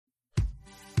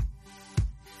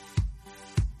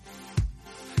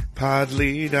Pod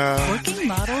leader. Working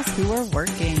models who are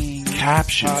working.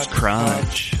 Captions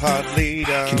crunch. Pod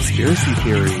leader. Conspiracy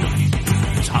theory.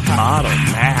 Top model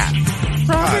math.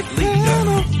 Pod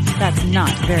leader. That's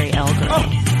not very Elgar.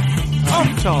 Pod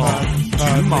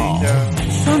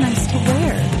leader. So nice to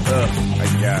wear.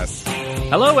 I guess.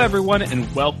 Hello, everyone,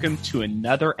 and welcome to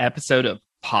another episode of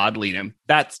Pod Leadem.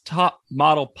 That's Top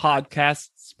Model Podcast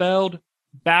spelled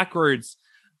backwards.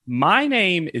 My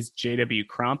name is J.W.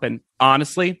 Crump, and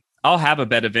honestly, I'll have a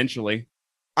bet eventually.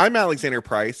 I'm Alexander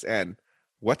Price, and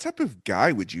what type of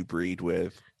guy would you breed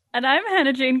with? And I'm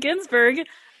Hannah Jane Ginsburg,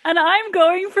 and I'm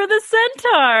going for the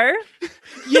centaur.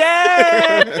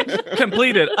 Yeah!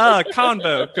 Completed a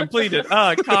convo.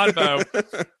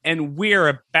 And we're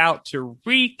about to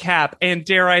recap and,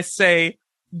 dare I say,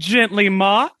 gently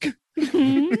mock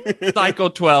Cycle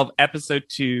 12, Episode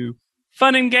 2,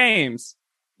 Fun and Games.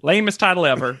 Lamest title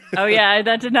ever. Oh, yeah,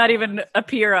 that did not even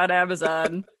appear on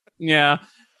Amazon. Yeah.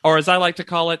 Or as I like to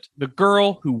call it, The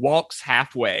Girl Who Walks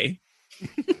Halfway.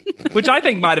 Which I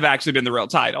think might have actually been the real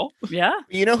title. Yeah.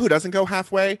 You know who doesn't go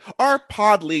halfway? Our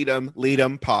Pod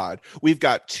Leadem Pod. We've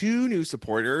got two new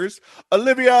supporters,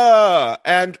 Olivia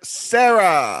and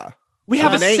Sarah. We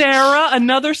have With a an H. Sarah,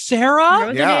 another Sarah.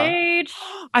 With Yeah. an H.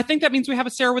 I think that means we have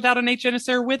a Sarah without an H and a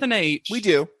Sarah with an H. We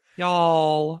do.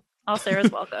 Y'all. All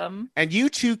Sarah's welcome. And you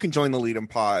too can join the Leadem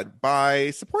Pod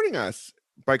by supporting us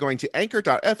by going to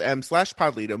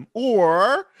anchor.fm/podleadem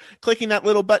or clicking that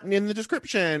little button in the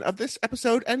description of this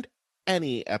episode and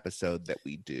any episode that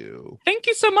we do. Thank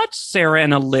you so much, Sarah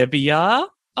and Olivia.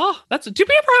 Oh, do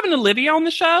we ever have an Olivia on the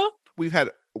show? We've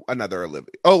had another Olivia.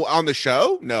 Oh, on the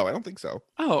show? No, I don't think so.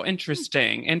 Oh,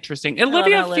 interesting. love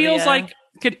Olivia Olivia. feels like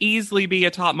could easily be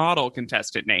a top model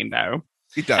contestant name, though.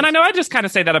 It does. And I know I just kind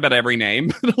of say that about every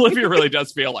name, but Olivia really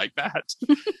does feel like that.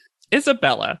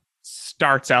 Isabella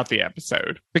starts out the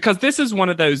episode because this is one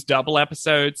of those double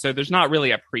episodes, so there's not really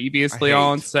a previously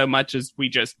on so much as we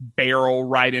just barrel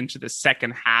right into the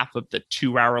second half of the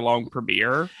 2-hour-long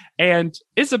premiere. And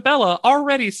Isabella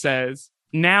already says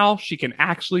now she can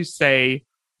actually say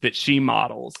that she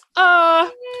models.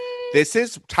 This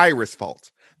is Tyra's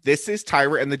fault. This is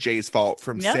Tyra and the J's fault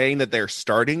from Yep. saying that they're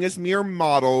starting as mere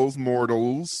mortals,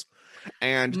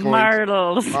 and going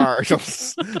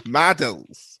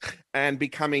models, and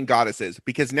becoming goddesses.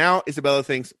 Because now Isabella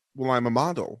thinks, well, I'm a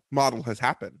model. Model has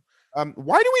happened.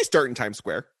 Why do we start in Times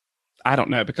Square? I don't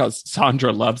know, because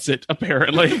Sandra loves it,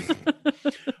 apparently.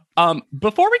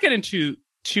 Before we get into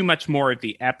too much more of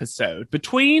the episode,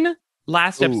 between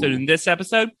last episode and this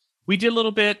episode, we did a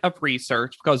little bit of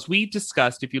research because we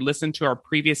discussed, if you listen to our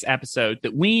previous episode,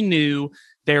 that we knew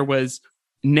there was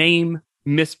name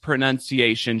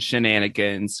mispronunciation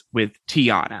shenanigans with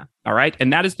Tiana. All right.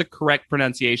 And that is the correct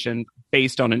pronunciation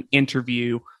based on an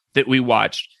interview that we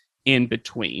watched in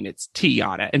between. It's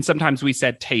Tiana. And sometimes we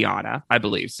said Tiana, I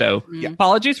believe. So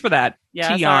apologies for that.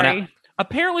 Yeah, Tiana. sorry.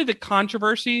 Apparently the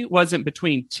controversy wasn't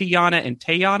between Tiana and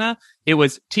Tayana. It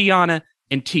was Tiana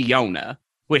and Tiona,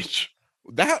 which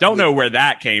don't know where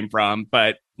that came from,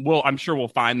 but I'm sure we'll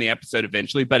find the episode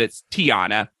eventually, but it's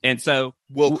Tiana. And so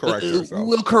We'll correct ourselves.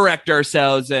 We'll correct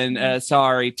ourselves. And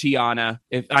sorry, Tiana,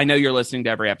 if I know you're listening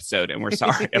to every episode and we're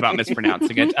sorry about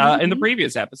mispronouncing it in the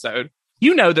previous episode.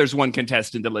 You know, there's one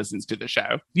contestant that listens to the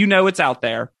show. You know, it's out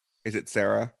there. Is it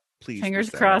Sarah? Please. Fingers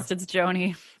Sarah. crossed it's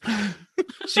Joni.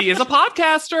 She is a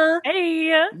podcaster.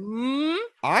 Hey.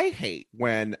 I hate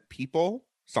when people,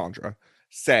 Sandra,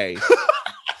 say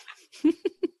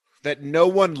that no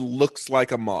one looks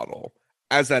like a model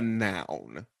as a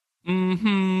noun.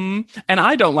 And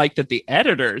I don't like that the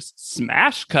editors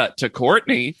smash cut to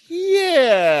Courtney.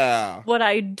 Yeah. What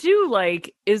I do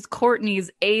like is Courtney's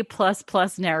A++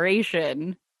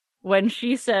 narration when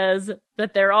she says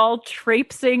that they're all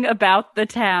traipsing about the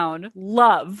town.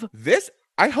 Love.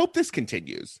 I hope this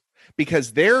continues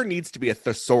because there needs to be a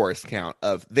thesaurus count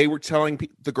of they were telling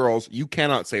the girls, you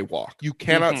cannot say walk. You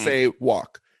cannot say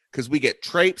walk because we get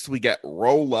traipse, we get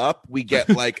roll up, we get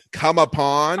like come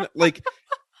upon. Like,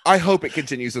 I hope it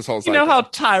continues this whole cycle. You know how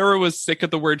Tyra was sick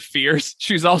of the word fierce?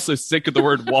 She's also sick of the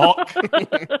word walk.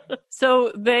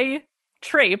 So they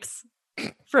traipse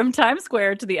from Times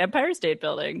Square to the Empire State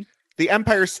Building. The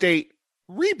Empire State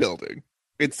rebuilding,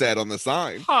 it said on the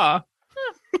sign. Huh.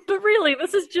 But really,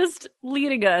 this is just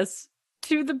leading us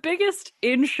to the biggest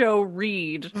in-show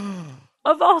read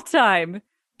of all time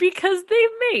because they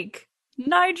make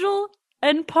Nigel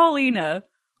and Paulina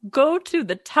go to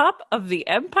the top of the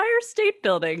Empire State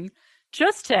Building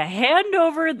just to hand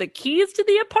over the keys to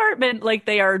the apartment like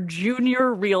they are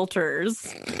junior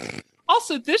realtors.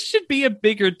 Also, this should be a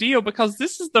bigger deal because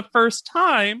this is the first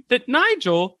time that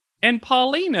Nigel and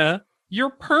Paulina your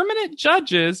permanent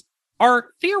judges are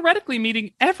theoretically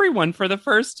meeting everyone for the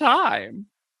first time.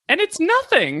 And it's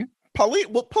nothing.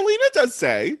 Paulina does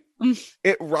say,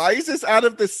 it rises out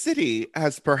of the city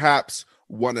as perhaps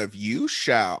one of you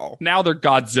shall. Now they're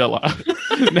Godzilla.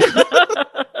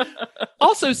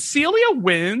 Also, Celia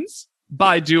wins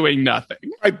by doing nothing.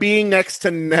 By being next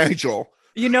to Nigel.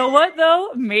 You know what, though?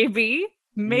 Maybe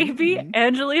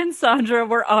Anjali and Sandra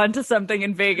were onto something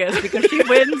in Vegas because she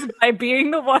wins by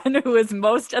being the one who is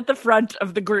most at the front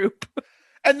of the group.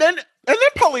 And then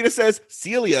Paulina says,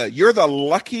 Celia, you're the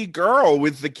lucky girl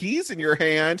with the keys in your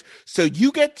hand, so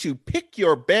you get to pick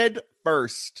your bed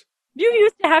first. You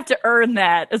used to have to earn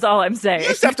that, is all I'm saying. You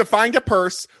used to have to find a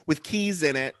purse with keys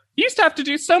in it. You used to have to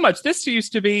do so much. This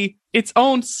used to be its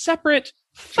own separate,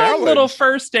 fun Challenge. little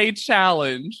first aid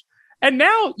challenge. And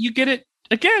now you get it,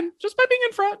 again, just by being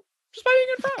in front.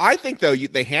 I think, though,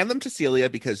 they hand them to Celia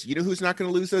because you know who's not going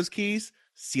to lose those keys?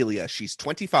 Celia. She's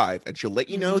 25, and she'll let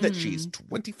you know that she's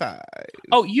 25.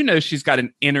 Oh, you know she's got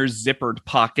an inner zippered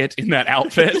pocket in that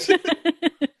outfit.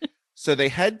 So they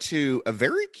head to a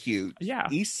very cute Yeah.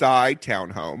 East Side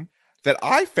townhome that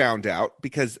I found out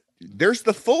because there's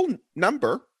the full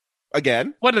number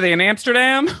again. What are they, in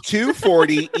Amsterdam?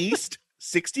 240 East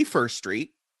 61st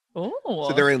Street. Oh,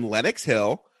 So they're in Lenox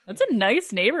Hill. that's a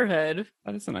nice neighborhood.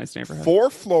 That is a nice neighborhood. 4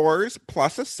 floors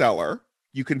plus a cellar.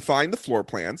 You can find the floor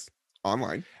plans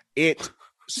online. It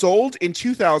sold in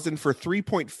 2000 for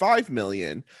 3.5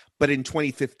 million, but in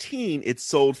 2015 it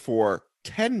sold for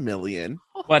 10 million.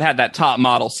 What had that top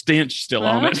model stench still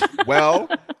on it? Well,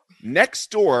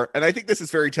 next door, and I think this is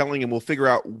very telling, and we'll figure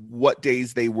out what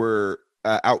days they were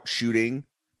out shooting,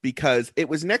 because it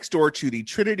was next door to the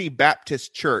Trinity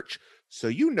Baptist Church. So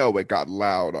you know it got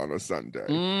loud on a Sunday.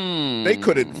 They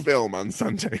couldn't film on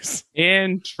Sundays.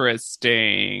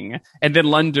 Interesting. And then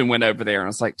London went over there and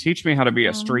was like, teach me how to be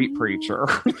a street preacher.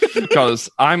 Because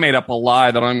I made up a lie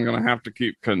that I'm going to have to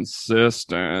keep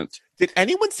consistent. Did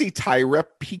anyone see Tyra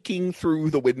peeking through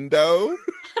the window?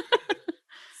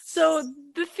 So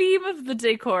the theme of the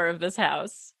decor of this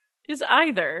house is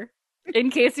either, in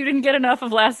case you didn't get enough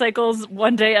of last cycle's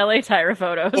One Day LA Tyra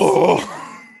photos,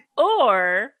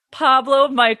 or Pablo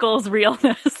Michael's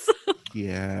realness.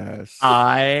 Yes.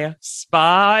 I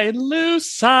spy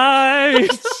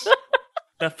lucite.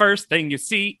 The first thing you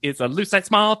see is a lucite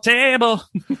small table.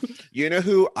 You know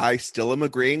who I still am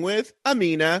agreeing with?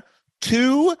 Amina.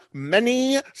 Too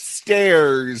many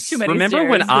stairs. Too many Remember stairs.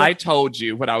 when I told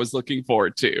you what I was looking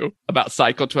forward to about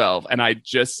Cycle 12 and I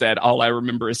just said all I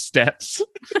remember is steps?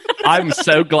 I'm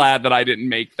so glad that I didn't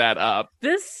make that up.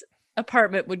 This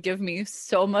apartment would give me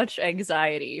so much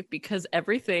anxiety because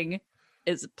everything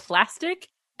is plastic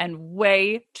and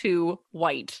way too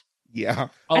white. Yeah.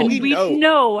 Oh, and we we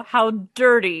know how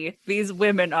dirty these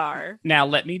women are. Now,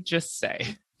 let me just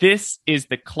say, this is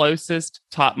the closest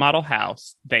top model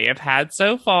house they have had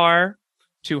so far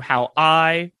to how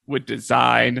I would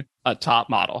design a top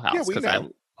model house. Yeah, we 'Cause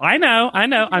know. I know.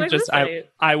 I'm Like just, this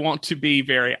I want to be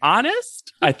very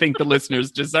honest. I think the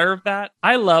listeners deserve that.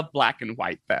 I love black and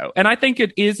white, though. And I think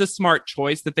it is a smart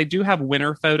choice that they do have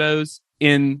winter photos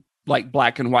in like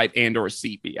black and white and or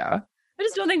sepia. I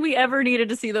just don't think we ever needed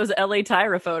to see those LA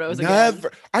Tyra photos again.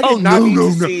 Never. I did not need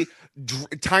to see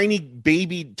tiny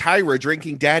baby Tyra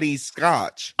drinking daddy's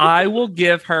scotch. I will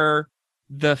give her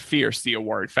the Fiercey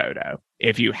Award photo.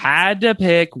 If you had to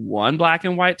pick one black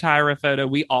and white Tyra photo,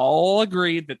 we all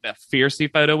agreed that the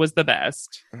Fiercey photo was the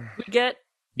best. We get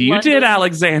You London- did,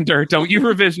 Alexander. Don't you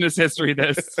revisionist history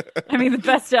this. I mean, the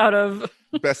best out of.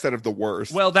 Best out of the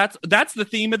worst. Well, that's the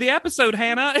theme of the episode,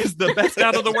 Hannah, is the best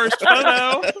out of the worst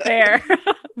photo. Fair.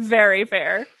 Very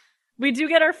fair. We do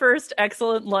get our first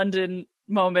excellent London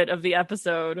moment of the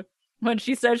episode when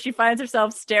she says she finds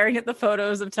herself staring at the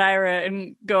photos of Tyra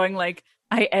and going like,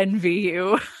 I envy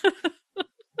you.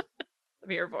 I'm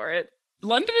here for it.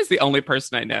 London is the only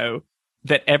person I know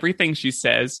that everything she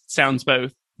says sounds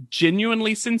both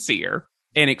genuinely sincere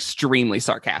and extremely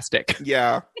sarcastic.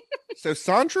 Yeah. So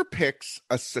Sandra picks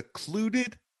a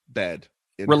secluded bed.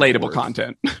 in Relatable Woolworths.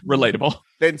 content. Relatable.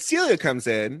 Then Celia comes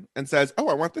in and says, "Oh,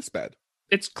 I want this bed."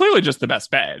 It's clearly just the best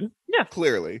bed.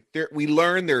 Clearly, we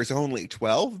learn there's only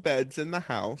 12 beds in the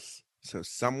house, so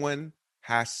someone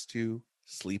has to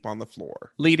sleep on the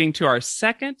floor. Leading to our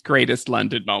second greatest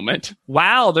London moment.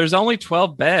 Wow, there's only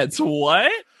 12 beds.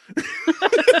 What?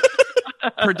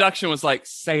 Production was like,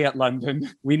 say it, London.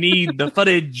 We need the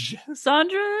footage.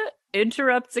 Sandra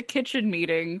interrupts a kitchen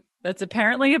meeting that's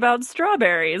apparently about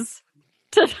strawberries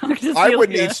to talk to Celia. I would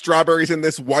need strawberries in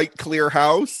this white, clear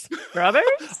house.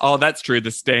 strawberries? Oh, that's true.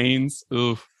 The stains.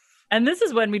 Oof. And this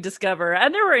is when we discover,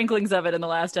 and there were inklings of it in the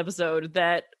last episode,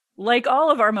 that like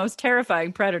all of our most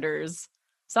terrifying predators,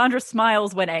 Sandra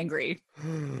smiles when angry.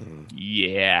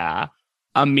 Yeah.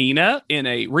 Amina, in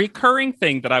a recurring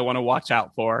thing that I want to watch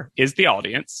out for, is the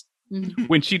audience.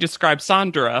 When she describes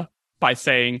Sandra by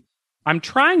saying, I'm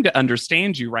trying to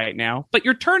understand you right now, but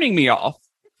you're turning me off.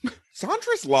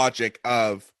 Sandra's logic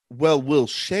of, well, we'll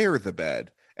share the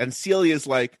bed. And Celia's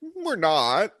like, we're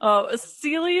not. Oh,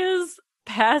 Celia's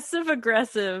passive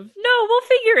aggressive. No, we'll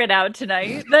figure it out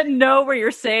tonight. That no where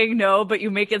you're saying no, but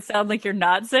you make it sound like you're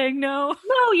not saying no.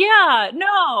 No, yeah,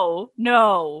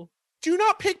 no. Do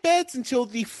not pick beds until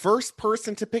the first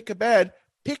person to pick a bed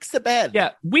picks a bed.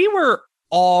 Yeah, we were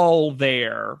all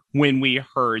there when we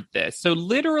heard this. So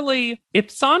literally,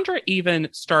 if Sandra even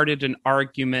started an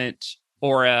argument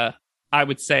or I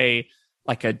would say,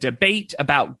 like a debate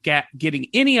about getting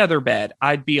any other bed,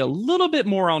 I'd be a little bit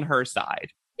more on her side.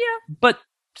 Yeah. But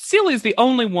Celia's the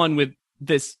only one with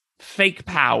this fake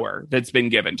power that's been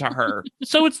given to her.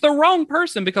 So it's the wrong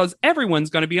person because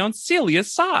everyone's going to be on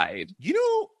Celia's side. You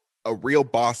know, a real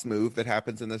boss move that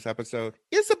happens in this episode?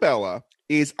 Isabella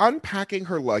is unpacking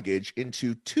her luggage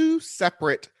into 2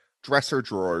 separate dresser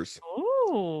drawers.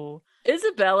 Ooh.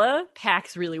 Isabella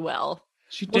packs really well.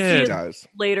 She We'll see did. it Does.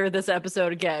 later this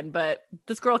episode again, but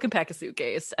this girl can pack a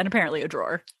suitcase and apparently a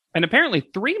drawer. And apparently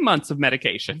 3 months of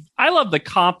medication. I love the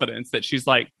confidence that she's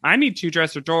like, I need 2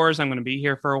 dresser drawers. I'm going to be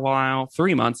here for a while.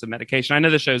 3 months of medication. I know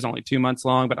the show's only 2 months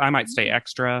long, but I might stay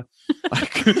extra.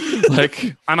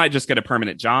 like I might just get a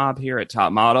permanent job here at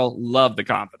Top Model. Love the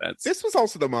confidence. This was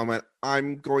also the moment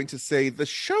I'm going to say the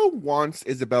show wants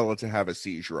Isabella to have a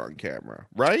seizure on camera,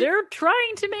 right? They're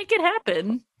trying to make it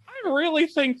happen. I really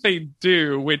think they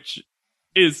do, which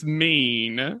is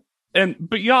mean. And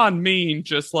beyond mean,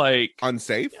 just like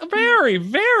Unsafe? very,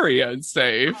 very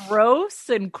unsafe. Gross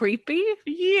and creepy.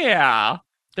 Yeah.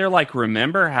 They're like,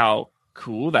 remember how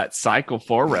cool that Cycle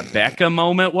 4 Rebecca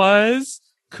moment was?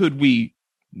 Could we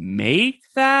make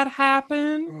that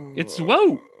happen? It's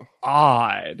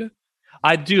odd.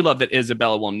 I do love that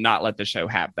Isabella will not let the show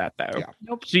have that, though. Yeah.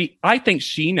 Nope. I think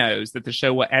she knows that the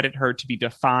show will edit her to be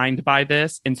defined by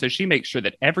this, and so she makes sure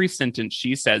that every sentence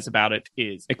she says about it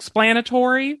is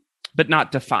explanatory, but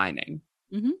not defining.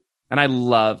 Mm-hmm. And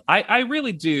I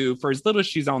really do, for as little as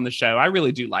she's on the show, I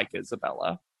really do like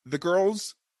Isabella. The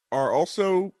girls are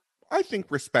also, I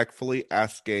think, respectfully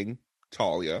asking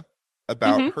Talia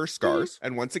about her scars.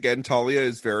 And once again, Talia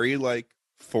is very, like,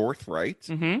 forthright.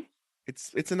 Mm-hmm.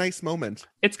 It's a nice moment.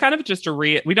 It's kind of just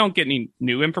we don't get any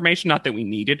new information, not that we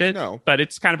needed it, No. but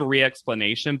it's kind of a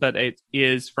re-explanation, but it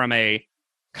is from a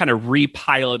kind of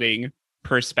repiloting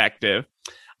perspective.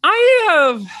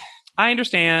 I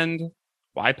understand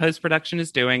why post-production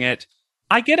is doing it.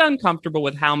 I get uncomfortable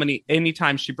with how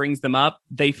anytime she brings them up,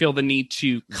 they feel the need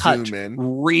to cut Zoom in.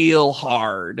 real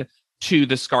hard to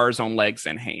the scars on legs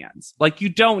and hands. Like, you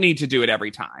don't need to do it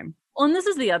every time. Well, and this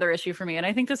is the other issue for me, and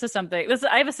I think this is something.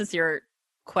 I have a sincere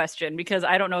question because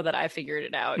I don't know that I figured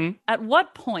it out. At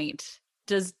what point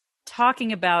does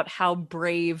talking about how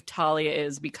brave Talia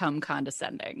is become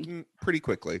condescending? Pretty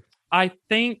quickly. I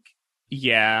think,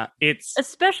 yeah, it's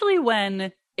Especially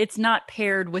when it's not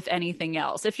paired with anything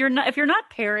else. If you're not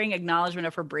pairing acknowledgement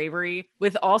of her bravery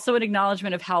with also an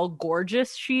acknowledgement of how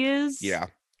gorgeous she is. Yeah.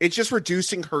 It's just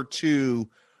reducing her to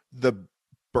the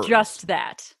birth. Just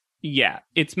that. Yeah,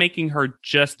 it's making her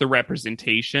just the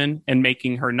representation and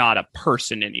making her not a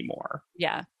person anymore.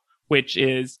 Yeah. Which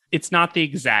is, it's not the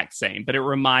exact same, but it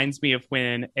reminds me of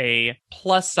when a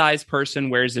plus size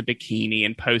person wears a bikini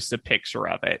and posts a picture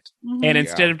of it. Mm-hmm. And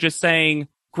instead of just saying,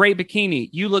 great bikini,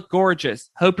 you look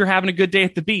gorgeous, hope you're having a good day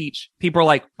at the beach, people are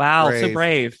like, wow, so Brave.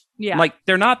 brave. Yeah. Like,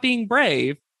 they're not being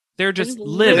brave, they're just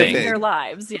living living. their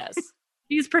lives. Yes.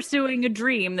 She's pursuing a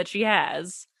dream that she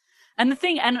has. And the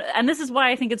thing, and this is why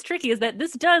I think it's tricky, is that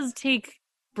this does take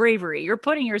bravery. You're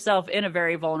putting yourself in a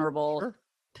very vulnerable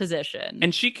position.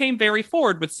 And she came very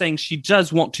forward with saying she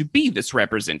does want to be this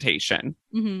representation.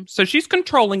 Mm-hmm. So she's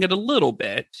controlling it a little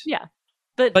bit. Yeah.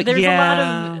 But there's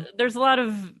a lot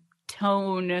of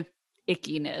tone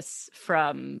ickiness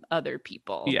from other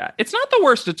people. Yeah. It's not the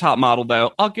worst of Top Model,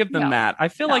 though. I'll give them No. that. I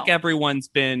feel like everyone's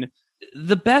been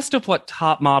the best of what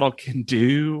Top Model can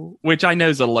do, which I know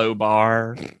is a low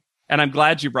bar. And I'm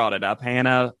glad you brought it up,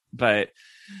 Hannah. But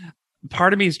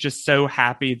part of me is just so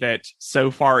happy that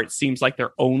so far it seems like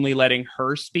they're only letting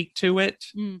her speak to it.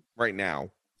 Right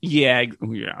now. Yeah.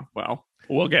 Well,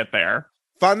 we'll get there.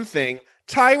 Fun thing.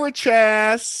 Tyra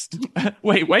chest.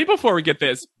 Wait before we get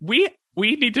this. We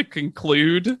need to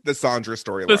conclude The Sandra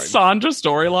storyline. the Sandra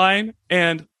storyline,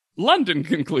 and London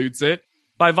concludes it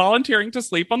by volunteering to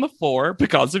sleep on the floor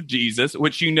because of Jesus,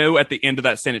 which at the end of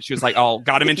that sentence, she was like, oh,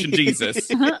 gotta mention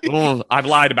Jesus. Ugh, I've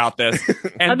lied about this.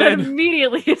 And then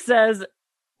immediately says,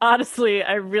 honestly,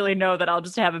 I really know that I'll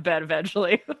just have a bed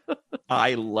eventually.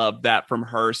 I love that from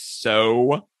her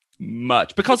so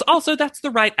much because also that's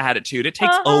the right attitude. It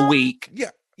takes a week.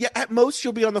 Yeah, at most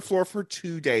you'll be on the floor for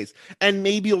 2 days, and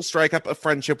maybe you'll strike up a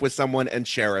friendship with someone and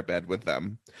share a bed with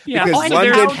them. Yeah, because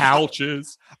London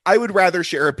couches. I would rather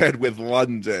share a bed with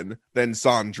London than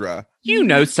Sandra.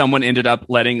 Someone ended up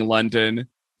letting London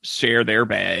share their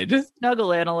bed.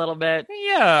 Snuggle in a little bit.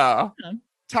 Yeah.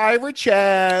 Tyra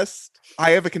chest.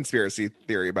 I have a conspiracy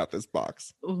theory about this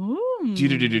box. Ooh.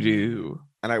 Do.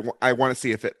 And I want to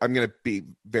see if I'm going to be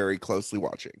very closely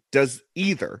watching. Does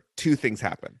either two things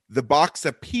happen? The box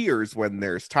appears when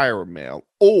there's Tyra mail,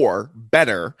 or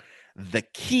better, the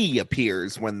key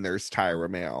appears when there's Tyra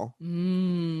mail.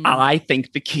 I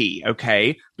think the key,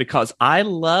 okay? Because I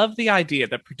love the idea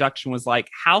that production was like,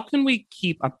 how can we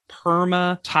keep a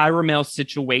perma Tyra mail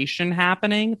situation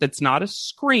happening that's not a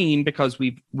screen? Because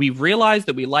we've realized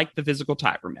that we like the physical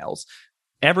Tyra mails.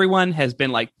 Everyone has been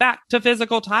like, back to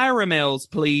physical Tyra mails,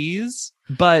 please.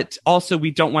 But also, we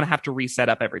don't want to have to reset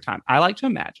up every time. I like to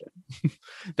imagine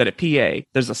that a PA,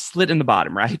 there's a slit in the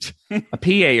bottom, right? A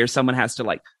PA or someone has to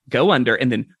like go under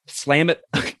and then slam it,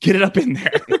 get it up in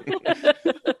there.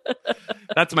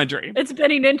 That's my dream. It's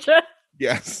Benny Ninja.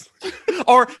 Yes.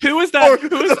 Or who is that?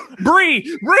 Who is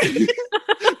Bree?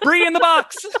 Bree in the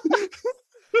box.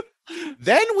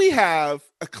 Then we have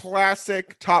a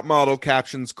classic top model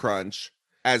captions crunch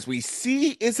as we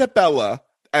see Isabella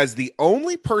as the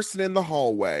only person in the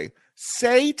hallway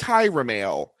say Tyra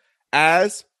mail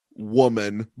as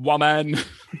woman.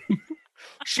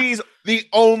 She's the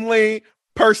only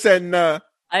person.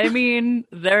 I mean,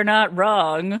 they're not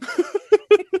wrong.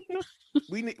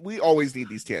 We always need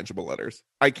these tangible letters.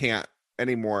 I can't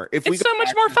anymore. It's so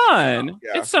much more fun.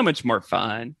 Yeah. It's so much more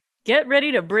fun. Get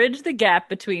ready to bridge the gap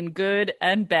between good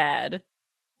and bad.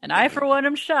 And I, for one,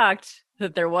 am shocked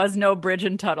that there was no bridge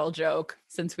and tunnel joke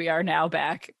since we are now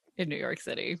back in New York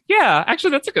City. Yeah,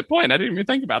 actually, that's a good point. I didn't even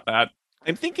think about that.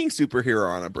 I'm thinking superhero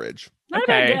on a bridge. Not a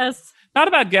bad guess. Not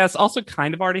a bad guess. Also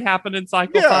kind of already happened in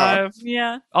Cycle 5.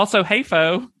 Yeah. Also, hey,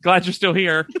 Fo, glad you're still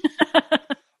here.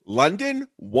 London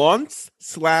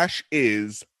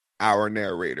is our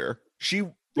narrator. She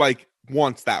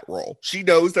wants that role. She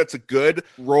knows that's a good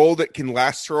role that can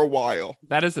last her a while.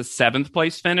 That is a 7th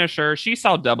place finisher. She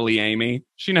saw doubly Amy.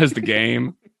 She knows the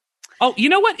game. Oh, you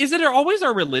know what? Is it always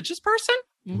a religious person?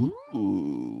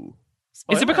 Ooh.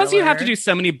 Is it because you have to do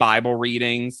so many Bible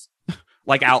readings,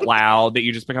 like out loud, that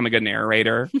you just become a good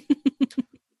narrator?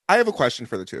 I have a question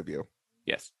for the two of you.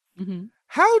 Yes. Mm-hmm.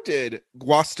 How did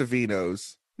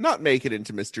Guastavinos not make it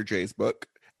into Mr. J's book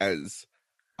as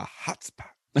a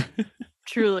hotspot?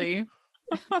 Truly.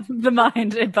 The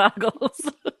mind, it boggles.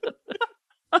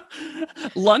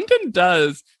 London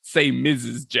does say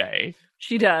Mrs. J.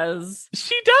 She does.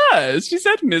 She does. She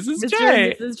said Mrs. Mr.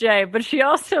 J. and Mrs. J. But she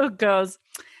also goes,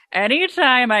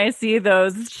 anytime I see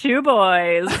those two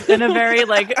boys, in a very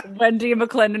Wendy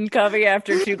McClendon covey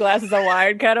after 2 glasses of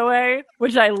wine cutaway,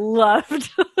 which I loved.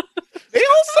 They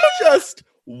also just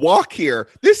walk here.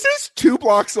 This is 2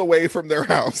 blocks away from their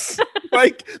house.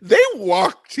 They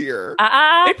walked here.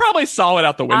 They probably saw it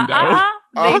out the window.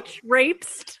 They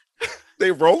traipsed.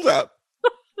 They rolled up.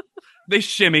 They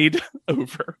shimmied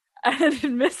over.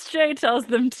 And Miss J tells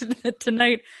them that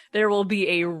tonight there will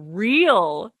be a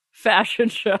real fashion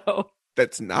show.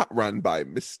 That's not run by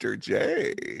Mr.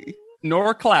 J.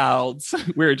 Nor clouds.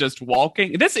 We're just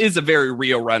walking. This is a very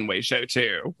real runway show,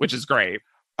 too, which is great.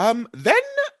 Then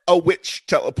a witch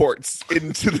teleports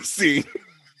into the scene.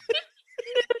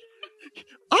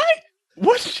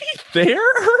 Was she there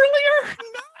earlier?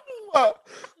 No.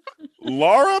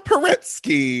 Laura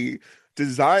Paretsky,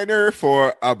 designer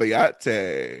for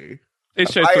Abayate. They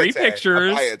showed 3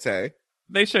 pictures. Abayate.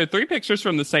 They showed 3 pictures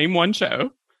from the same one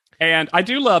show. And I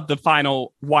do love the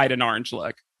final white and orange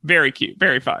look. Very cute.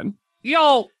 Very fun.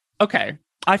 Y'all, okay.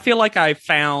 I feel like I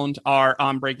found our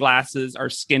ombre glasses, our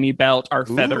skinny belt, our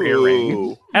feather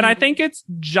earring. And I think it's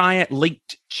giant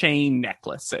linked chain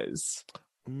necklaces.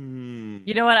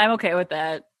 You know what? I'm okay with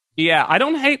that. Yeah,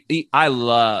 I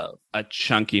love a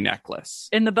chunky necklace.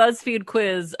 In the BuzzFeed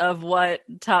quiz of what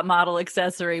top model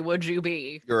accessory would you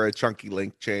be? You're a chunky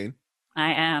link chain.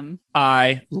 I am.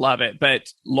 I love it.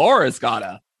 But Laura's got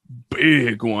a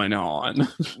big one on.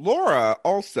 Laura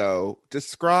also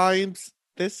describes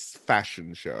this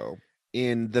fashion show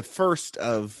in the first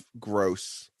of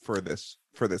gross for this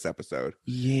for this episode.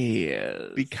 Yes.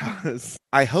 Because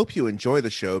I hope you enjoy the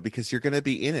show because you're going to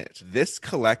be in it. This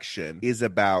collection is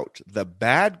about the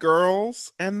bad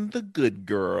girls and the good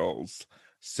girls.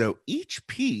 So each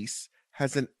piece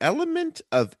has an element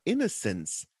of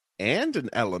innocence and an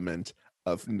element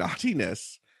of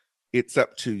naughtiness. It's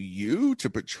up to you to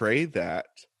portray that.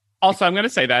 Also, I'm going to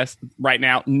say this right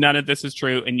now. None of this is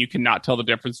true, and you cannot tell the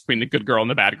difference between the good girl and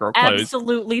the bad girl clothes.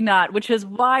 Absolutely not, which is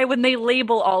why when they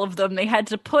label all of them, they had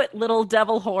to put little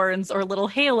devil horns or little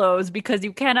halos because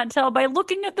you cannot tell by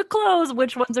looking at the clothes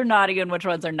which ones are naughty and which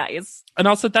ones are nice. And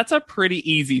also, that's a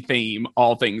pretty easy theme,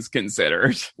 all things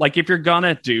considered. Like, if you're going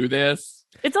to do this.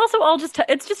 It's also all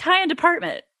it's just high-end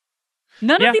department.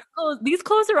 None of these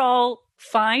clothes are all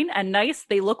fine and nice.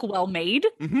 They look well made.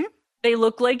 Mm-hmm. They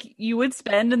look like you would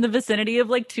spend in the vicinity of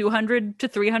like $200 to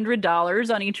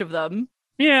 $300 on each of them.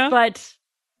 Yeah. But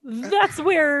that's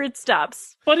where it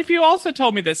stops. But if you also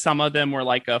told me that some of them were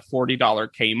like a $40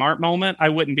 Kmart moment, I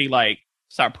wouldn't be like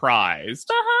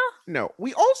surprised. Uh-huh. No,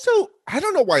 I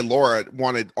don't know why Laura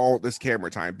wanted all this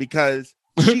camera time because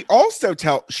she also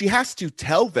she has to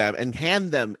tell them and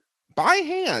hand them by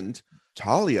hand,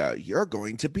 Talia, you're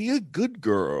going to be a good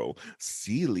girl.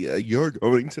 Celia, you're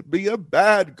going to be a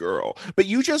bad girl. But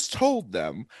you just told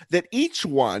them that each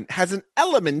one has an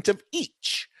element of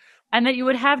each. And that you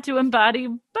would have to embody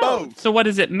both. So what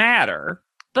does it matter?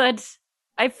 But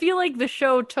I feel like the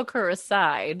show took her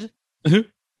aside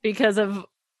because of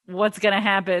what's going to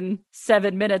happen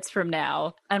 7 minutes from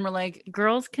now. And we're like,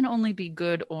 girls can only be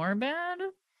good or bad?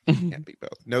 Can't be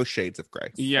both. No shades of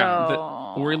gray.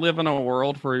 Yeah. We live in a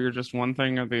world where you're just one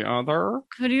thing or the other.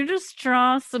 Could you just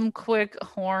draw some quick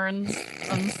horns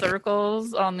and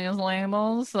circles on these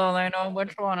labels so they know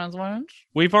which one is which?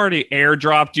 We've already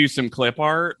airdropped you some clip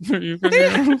art. They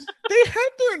had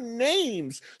their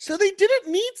names, so they didn't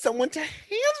need someone to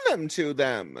hand them to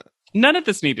them. None of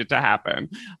this needed to happen.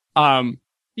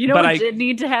 You know what did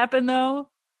need to happen, though?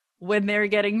 When they're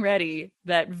getting ready,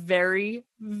 that very,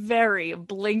 very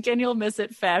blink and you'll miss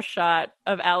it fast shot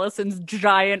of Allison's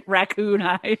giant raccoon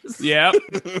eyes. Yep.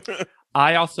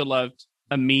 I also loved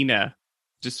Amina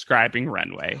describing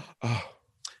Runway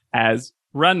as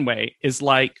Runway is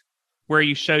like where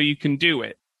you show you can do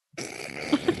it.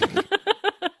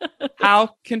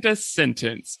 How can a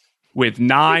sentence with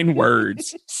 9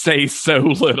 words say so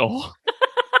little?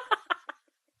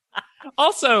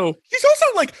 Also, he's also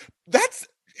like,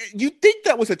 you'd think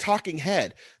that was a talking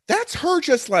head. That's her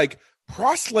just like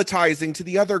proselytizing to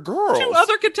the other girls. To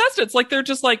other contestants. Like they're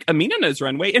just like, Amina knows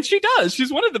Runway, and she does.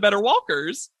 She's one of the better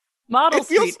walkers. Model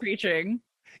street preaching.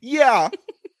 Yeah.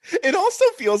 It also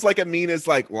feels like Amina's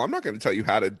like, well, I'm not going to tell you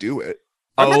how to do it.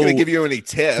 I'm not going to give you any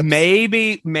tips.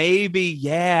 Maybe,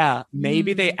 yeah.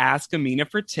 Maybe they ask Amina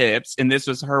for tips, and this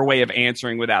was her way of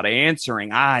answering without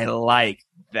answering. I like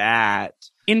that.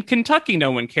 In Kentucky,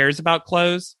 no one cares about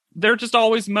clothes. They're just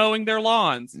always mowing their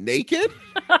lawns. Naked?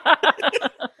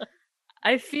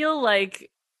 I feel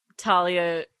like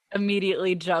Talia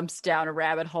immediately jumps down a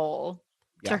rabbit hole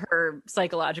to her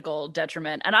psychological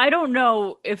detriment. And I don't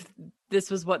know if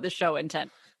this was what the show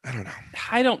intended.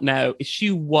 I don't know.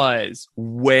 She was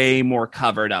way more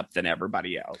covered up than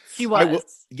everybody else. She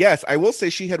was. I will say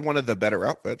she had one of the better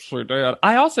outfits. She did.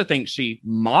 I also think she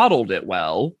modeled it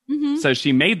well. Mm-hmm. So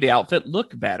she made the outfit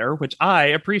look better, which I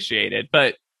appreciated.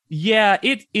 But yeah,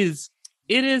 it is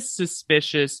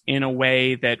suspicious in a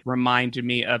way that reminded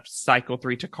me of Cycle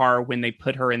 3 Takara when they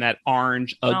put her in that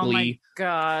orange, ugly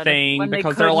thing. When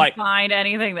because they're like, find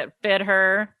anything that fit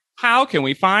her. How can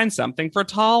we find something for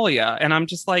Talia? And I'm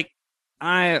just like,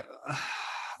 I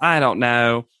don't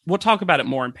know. We'll talk about it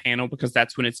more in panel because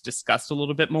that's when it's discussed a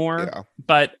little bit more. Yeah.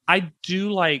 But I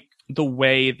do like the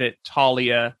way that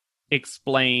Talia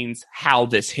explains how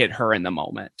this hit her in the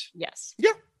moment. Yes.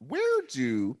 Yeah. Where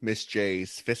do Miss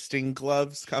J's fisting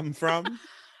gloves come from?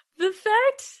 The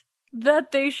fact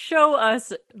that they show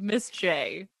us Miss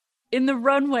J in the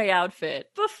runway outfit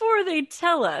before they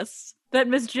tell us that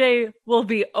Miss J will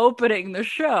be opening the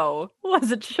show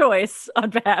was a choice on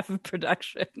behalf of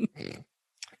production.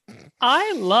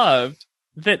 I loved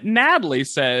that Natalie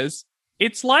says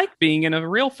it's like being in a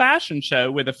real fashion show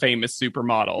with a famous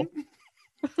supermodel.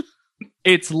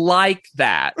 It's like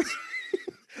that.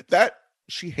 That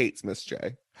she hates Miss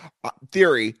J.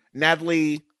 Theory,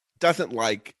 Natalie doesn't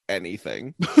like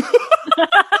anything.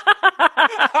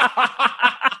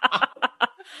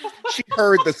 She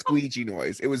heard the squeegee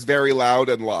noise. It was very loud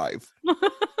and live.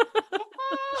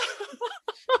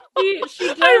 She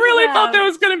I really thought there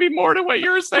was going to be more to what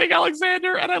you were saying,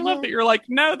 Alexander. And I love that you're like,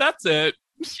 no, that's it.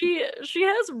 She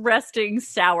has resting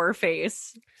sour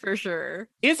face For sure.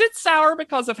 Is it sour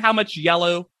because of how much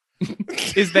yellow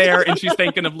is there? And she's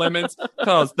thinking of lemons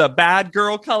because the bad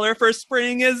girl color for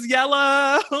spring is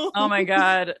yellow. Oh my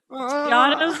God.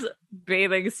 Tiana's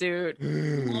bathing suit.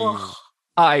 Ugh.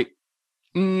 I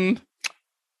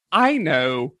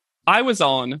know I was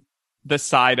on the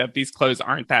side of these clothes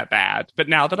aren't that bad, but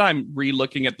now that I'm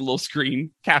re-looking at the little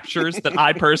screen captures that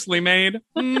I personally made,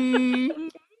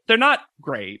 they're not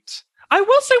great. I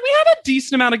will say we have a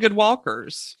decent amount of good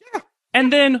walkers. Yeah.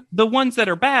 And then the ones that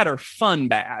are bad are fun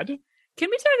bad. Can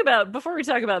we talk about, before we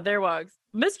talk about their walks,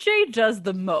 Miss J does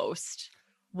the most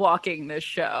walking this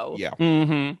show. Yeah.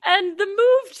 Mm-hmm. And the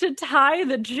move to tie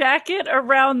the jacket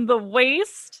around the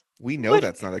waist. We know What?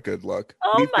 that's not a good look.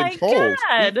 Oh We've my been told.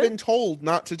 God. We've been told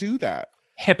not to do that.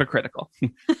 Hypocritical.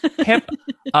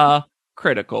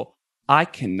 Hypocritical. I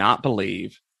cannot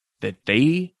believe that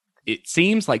it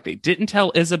seems like they didn't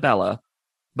tell Isabella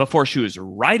before she was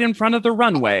right in front of the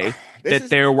runway that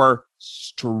there were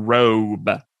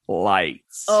strobe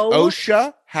lights. Oh,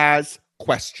 OSHA has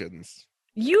questions.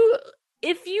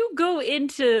 if you go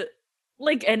into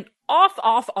like an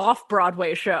off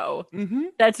Broadway show Mm-hmm.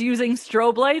 that's using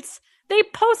strobe lights, they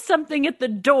post something at the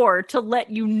door to let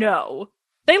you know.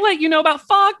 They let you know about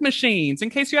fog machines in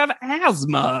case you have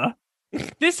asthma.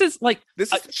 This is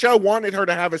This show wanted her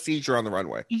to have a seizure on the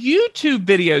runway. YouTube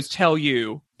videos tell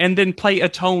you and then play a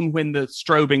tone when the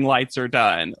strobing lights are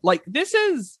done. Like, this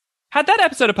is... Had that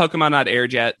episode of Pokemon not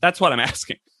aired yet? That's what I'm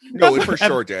asking. No, it for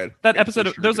sure did. That It episode,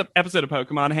 for sure there was did. an episode of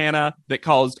Pokemon, Hannah, that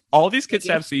caused all these kids to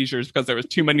Yeah. have seizures because there was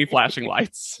too many flashing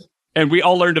lights. And we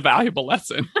all learned a valuable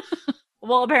lesson.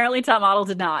 Well, apparently Top Model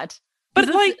did not. But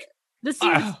This- This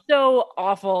seems Ah. so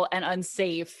awful and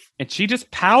unsafe. and she just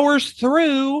powers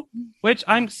through, which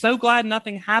I'm so glad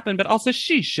nothing happened, but also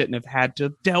she shouldn't have had to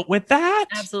have dealt with that.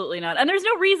 Absolutely not. And there's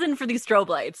no reason for these strobe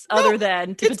lights No, other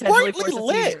than to It's potentially brightly force a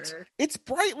lit. seizure. It's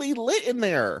brightly lit in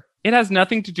there. It has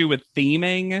nothing to do with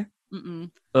theming.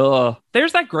 Mm-mm. Ugh.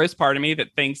 There's that gross part of me that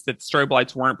thinks that strobe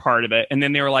lights weren't part of it. And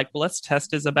then they were like, well, let's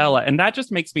test Isabella. And that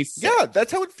just makes me sick. Yeah,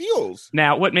 that's how it feels.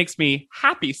 Now, what makes me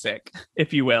happy sick,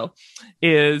 if you will,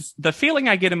 is the feeling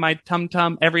I get in my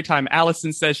tum-tum every time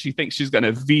Allison says she thinks she's going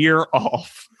to veer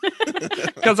off.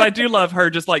 Because I do love her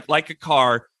just like a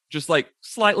car, just like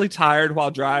slightly tired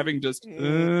while driving, just,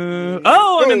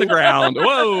 oh, I'm in the ground.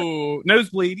 Whoa,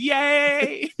 nosebleed,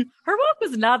 yay. Her walk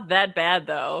was not that bad,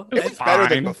 though. It was It's better than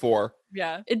fine. before.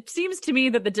 Yeah. It seems to me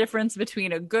that the difference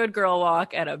between a good girl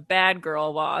walk and a bad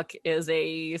girl walk is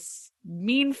a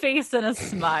mean face and a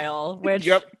smile, which,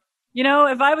 Yep. you know,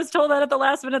 if I was told that at the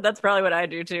last minute, that's probably what I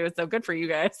do too. So good for you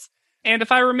guys. And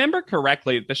if I remember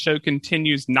correctly, the show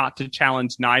continues not to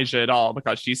challenge Nyjah at all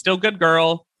because she's still good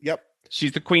girl. Yep.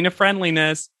 She's the queen of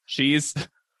friendliness. She's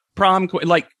prom queen.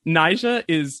 Like, Nyjah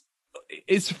is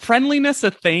friendliness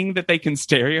a thing that they can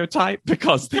stereotype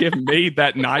because they have made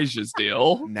that Nyjah's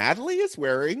deal? Natalie is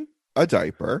wearing a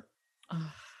diaper.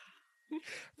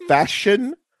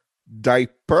 Fashion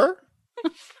diaper.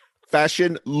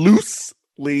 Fashion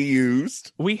loosely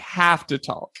used. We have to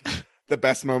talk. The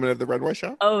best moment of the runway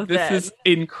show. Oh, This then. is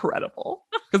incredible.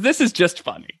 Because this is just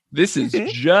funny. This is Mhm.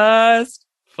 just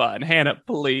fun. Hannah,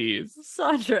 please.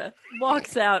 Sandra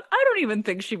walks out. I don't even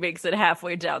think she makes it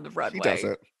halfway down the runway. She does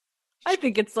it. I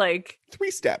think it's like,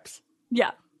 3 steps.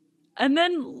 yeah. And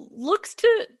then looks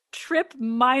to trip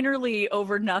minorly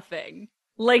over nothing.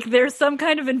 Like there's some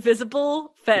kind of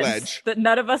invisible fence Ledge. that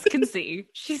none of us can see.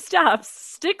 She stops,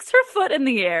 sticks her foot in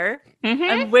the air, Mm-hmm.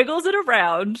 and wiggles it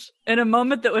around in a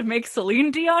moment that would make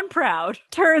Celine Dion proud,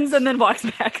 turns and then walks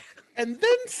back. And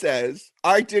then says,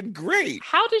 I did great.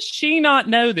 How does she not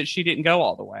know that she didn't go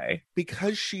all the way?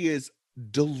 Because she is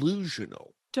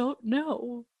delusional. Don't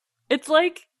know. It's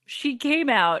like she came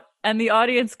out and the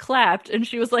audience clapped and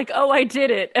she was like, oh, I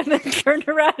did it. And then turned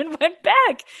around and went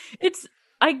back.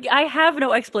 I have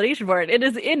no explanation for it. It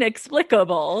is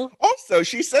inexplicable. Also,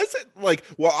 she says it like,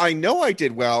 well, I know I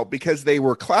did well because they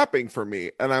were clapping for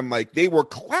me. And I'm like, they were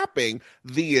clapping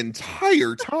the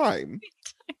entire time.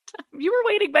 You were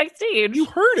waiting backstage. You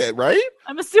heard it, right?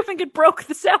 I'm assuming it broke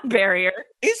the sound barrier.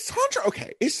 Is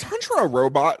Sandra a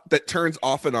robot that turns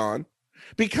off and on?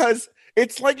 Because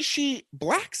it's like she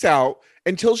blacks out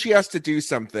until she has to do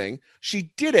something.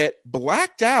 She did it,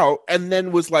 blacked out, and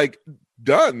then was like,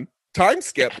 done. Time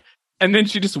skip. And then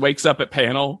she just wakes up at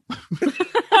panel.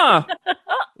 Huh.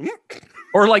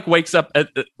 Or like wakes up,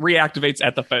 reactivates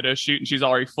at the photo shoot and she's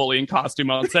already fully in costume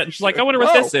on set. And she's like, I wonder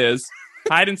what Whoa. this is.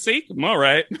 Hide and seek? I'm all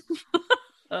right.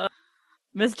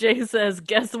 Miss J says,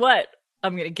 guess what?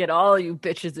 I'm going to get all you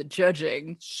bitches at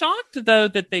judging. Shocked though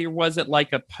that there wasn't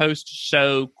like a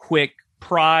post-show quick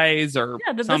prize or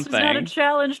Yeah, that something. this was not a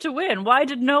challenge to win. Why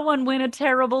did no one win a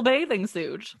terrible bathing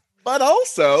suit? But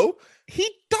also, he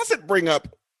doesn't bring up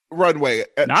runway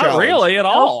Not challenge. really at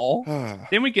all. Ah.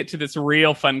 Then we get to this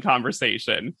real fun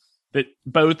conversation that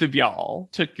both of y'all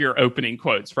took your opening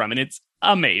quotes from, and it's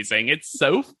amazing. It's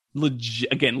so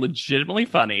legitimately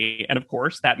funny, and of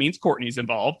course that means Courtney's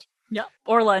involved. Yep.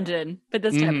 Or London, but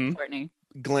this time it's Courtney.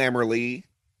 Glamorly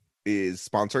is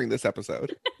sponsoring this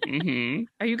episode. Are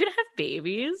you gonna have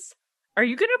babies? Are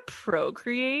you gonna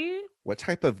procreate? What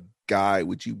type of guy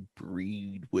would you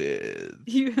breed with?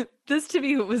 This to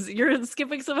me you're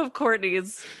skipping some of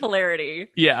Courtney's hilarity.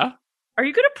 Yeah. Are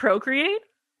you gonna procreate?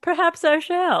 Perhaps I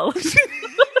shall.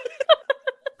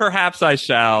 Perhaps I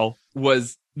shall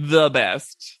was the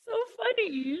best. So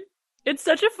funny. It's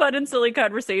such a fun and silly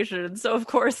conversation. So of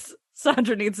course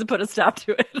Sandra needs to put a stop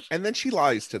to it. And then she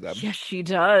lies to them Yes, she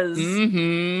does.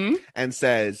 and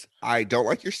says, I don't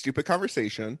like your stupid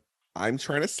conversation. I'm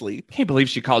trying to sleep. Can't believe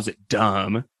she calls it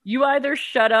dumb. You either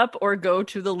shut up or go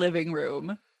to the living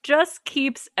room. Just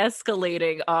keeps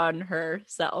escalating on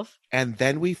herself. And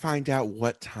then we find out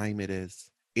what time it is.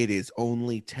 It is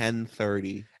only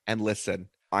 10:30. And listen,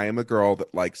 I am a girl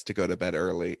that likes to go to bed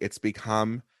early. It's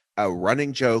become a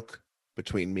running joke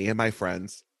between me and my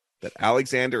friends that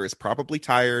Alexander is probably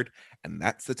tired, and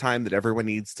that's the time that everyone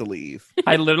needs to leave.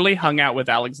 I literally hung out with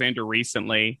Alexander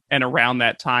recently, and around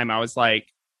that time I was like,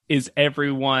 is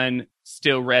everyone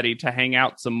still ready to hang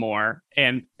out some more?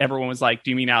 And everyone was like,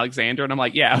 do you mean Alexander? And I'm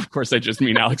like, yeah, of course I just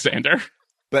mean Alexander.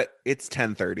 But it's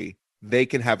 10:30. They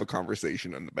can have a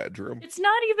conversation in the bedroom. It's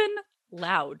not even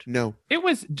loud. No. It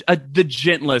was the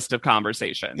gentlest of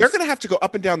conversations. You're going to have to go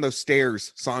up and down those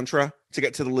stairs, Sandra, to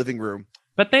get to the living room.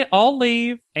 But they all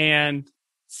leave, and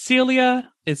Celia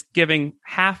is giving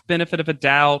half benefit of a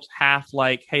doubt, half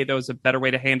like, hey, there was a better way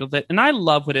to handle it. And I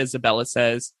love what Isabella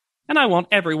says, and I want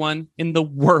everyone in the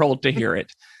world to hear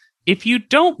it. If you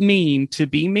don't mean to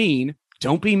be mean,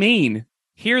 don't be mean.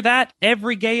 Hear that,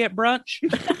 every gay at brunch?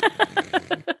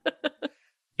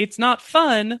 It's not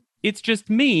fun. It's just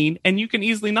mean, and you can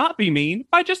easily not be mean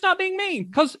by just not being mean.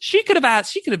 Because she could have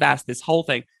asked this whole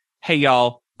thing. Hey,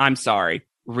 y'all, I'm sorry.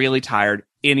 Really tired.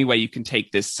 Anyway, you can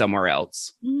take this somewhere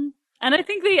else. Mm-hmm. And I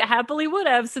think they happily would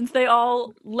have, since they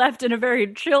all left in a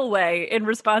very chill way in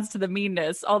response to the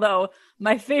meanness. Although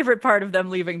my favorite part of them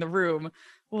leaving the room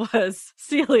was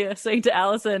Celia saying to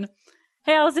Allison,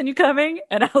 hey, Allison, you coming?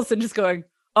 And Allison just going,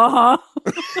 uh-huh.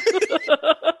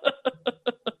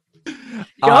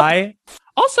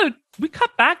 We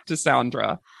cut back to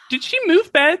Sandra. Did she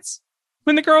move beds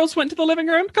when the girls went to the living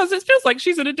room? Because it feels like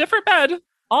she's in a different bed.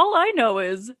 All I know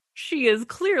is she is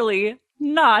clearly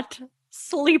not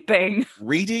sleeping.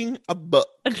 Reading a book.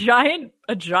 A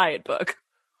giant book.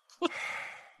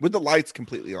 With the lights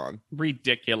completely on.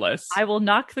 Ridiculous. I will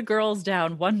knock the girls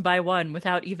down one by one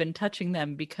without even touching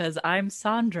them because I'm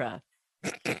Sandra.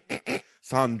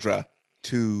 Sandra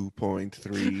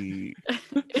 2.3.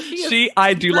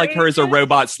 I do like her as a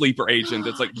robot sleeper agent.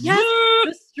 It's like, yes,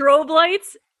 the strobe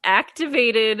lights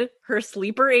activated her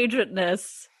sleeper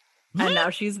agentness, and now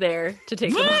she's there to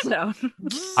take them all down.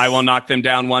 I will knock them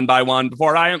down one by one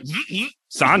before I am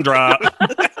Sandra.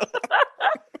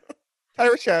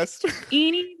 Her chest.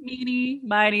 Eeny, meeny,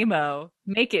 miny, mo.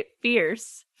 Make it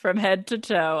fierce from head to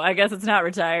toe. I guess it's not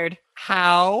retired.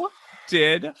 How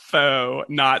did Foe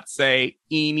not say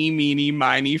eeny, meeny,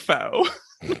 miny, foe?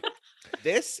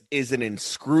 This is an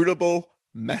inscrutable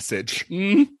message.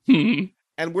 Mm-hmm.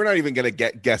 And we're not even going to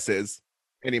get guesses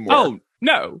anymore. Oh,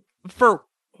 no.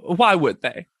 Why would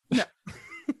they? No.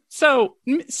 So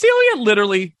Celia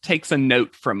literally takes a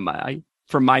note from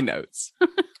my notes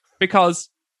because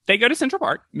they go to Central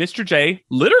Park. Mr. J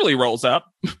literally rolls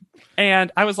up.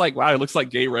 And I was like, wow, he looks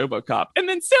like gay RoboCop. And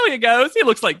then Celia goes, he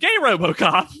looks like gay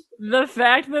RoboCop. The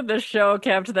fact that the show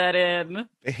kept that in.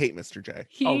 They hate Mr. J.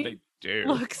 They do.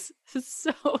 Looks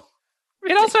so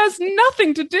It also has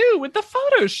nothing to do with the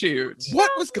photo shoot.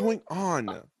 What was going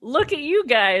on? Look at you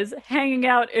guys hanging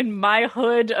out in my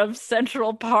hood of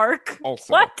Central Park.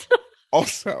 Also, What?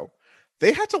 Also,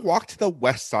 they had to walk to the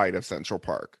west side of Central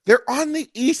Park. They're on the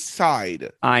east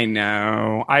side. I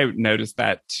know. I noticed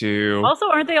that too. Also,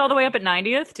 aren't they all the way up at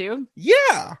 90th too?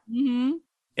 Yeah. Mm-hmm.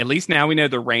 At least now we know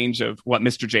the range of what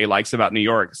Mr. J likes about New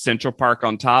York. Central Park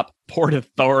on top, Port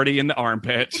Authority in the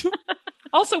armpit.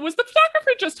 Also, was the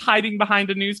photographer just hiding behind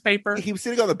a newspaper? He was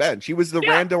sitting on the bench. He was the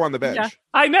rando on the bench. Yeah.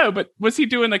 I know, but was he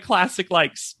doing the classic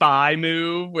like spy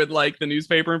move with like the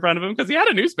newspaper in front of him? Because he had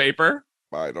a newspaper.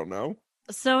 I don't know.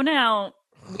 So now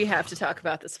we have to talk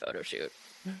about this photo shoot.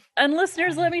 And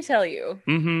listeners, let me tell you,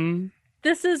 Mm-hmm.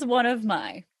 this is one of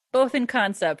my, both in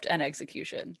concept and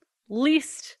execution,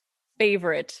 least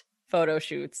favorite photo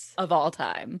shoots of all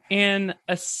time. In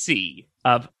a sea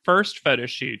of first photo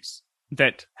shoots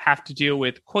that have to deal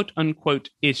with quote unquote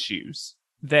issues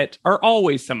that are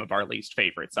always some of our least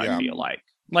favorites, I feel like.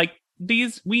 Like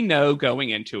these, we know going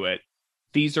into it,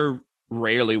 these are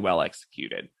rarely well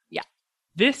executed. Yeah.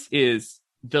 This is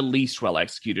the least well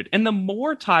executed. And the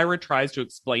more Tyra tries to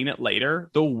explain it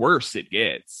later, the worse it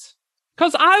gets.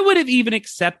 Because I would have even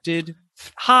accepted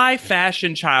high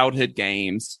fashion childhood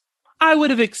games. I would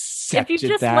have accepted if you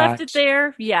just that. left it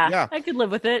there, Yeah. I could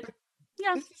live with it.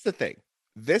 Yeah. This is the thing.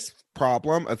 This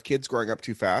problem of kids growing up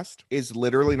too fast is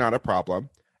literally not a problem.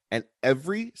 And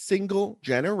every single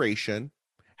generation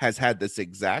has had this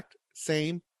exact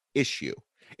same issue.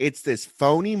 It's this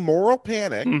phony moral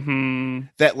panic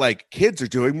that like kids are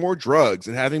doing more drugs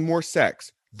and having more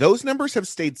sex. Those numbers have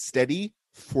stayed steady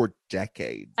for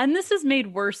decades. And this is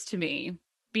made worse to me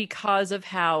because of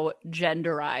how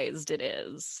genderized it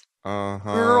is.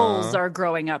 Girls are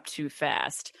growing up too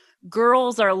fast.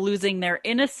 Girls are losing their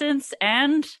innocence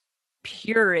and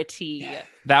purity.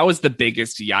 That was the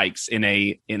biggest yikes in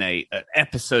a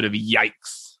episode of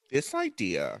Yikes. This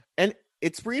idea, and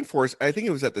it's reinforced, I think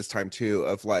it was at this time too,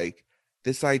 of like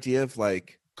this idea of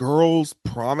like girls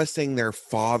promising their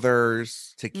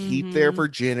fathers to keep their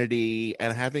virginity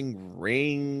and having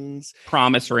rings,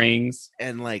 promise rings,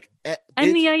 and like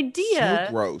and the idea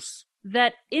so gross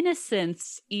that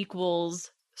innocence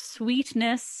equals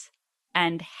sweetness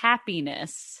and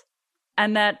happiness,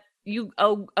 and that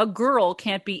a girl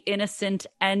can't be innocent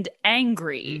and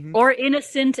angry or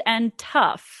innocent and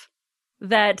tough,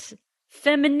 that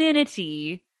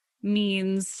femininity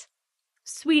means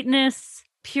sweetness,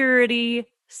 purity,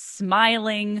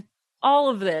 smiling. All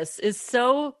of this is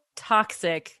so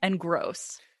toxic and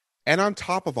gross. And on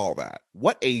top of all that,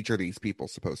 what age are these people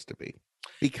supposed to be?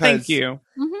 Because thank you.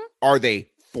 Are they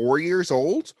 4 years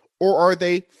old or are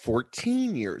they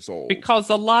 14 years old? Because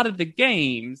a lot of the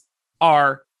games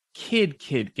are kid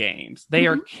games. They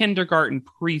are kindergarten,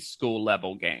 preschool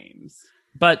level games.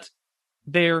 But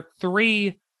they're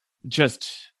three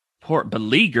just poor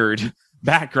beleaguered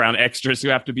background extras who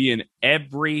have to be in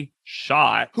every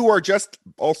shot. Who are just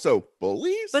also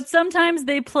bullies? But sometimes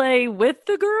they play with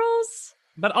the girls.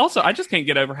 But also, I just can't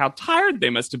get over how tired they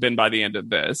must have been by the end of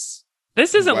this.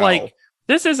 This isn't like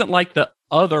the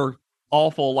other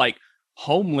awful like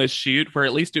homeless shoot where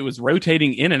at least it was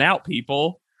rotating in and out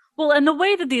people. Well, and the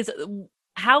way that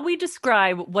how we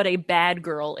describe what a bad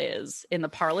girl is in the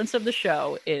parlance of the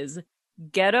show is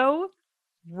ghetto,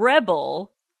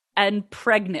 rebel, and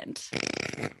pregnant.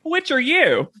 Which are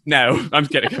you? No, I'm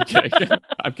kidding.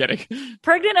 I'm kidding.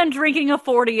 Pregnant and drinking a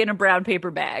 40 in a brown paper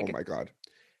bag. Oh my God.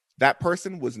 That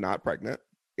person was not pregnant.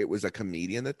 It was a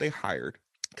comedian that they hired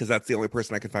because that's the only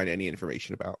person I could find any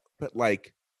information about. But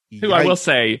like, who I will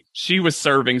say, she was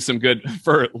serving some good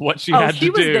for what she had to do. She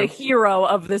was the hero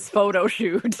of this photo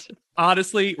shoot.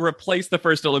 Honestly, replace the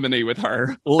first eliminee with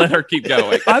her. Let her keep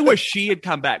going. I wish she had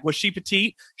come back. Was she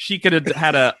petite? She could have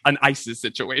had an ISIS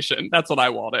situation. That's what I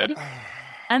wanted.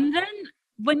 And then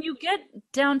when you get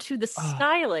down to the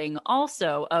styling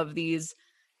also of these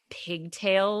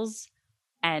pigtails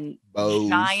and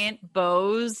giant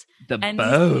bows. These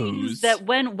things that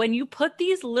when you put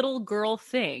these little girl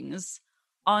things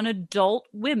on adult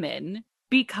women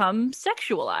become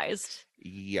sexualized.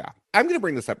 Yeah. I'm going to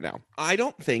bring this up now. I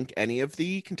don't think any of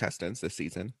the contestants this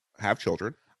season have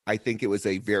children. I think it was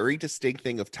a very distinct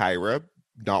thing of Tyra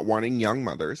not wanting young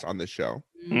mothers on this show.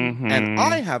 And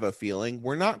I have a feeling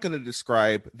we're not going to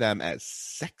describe them as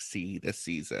sexy this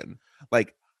season.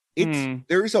 Like,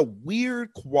 there's a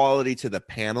weird quality to the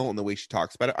panel and the way she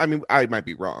talks about it. I mean, I might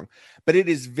be wrong, but it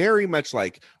is very much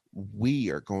like, we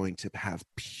are going to have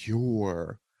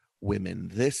pure women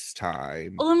this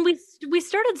time. Well, and we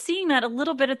started seeing that a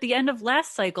little bit at the end of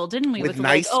last cycle, didn't we? With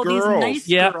nice girls. These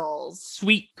nice girls.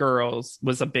 Sweet girls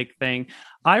was a big thing.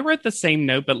 I read the same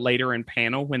note, but later in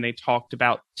panel when they talked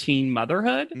about teen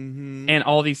motherhood and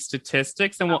all these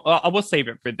statistics. And I will save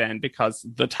it for then because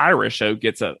the Tyra show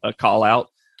gets a call out.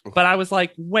 But I was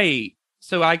like, wait,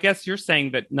 so I guess you're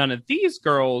saying that none of these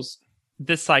girls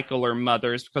this cycle are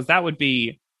mothers, because that would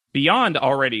be beyond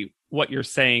already what you're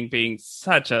saying being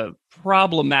such a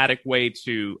problematic way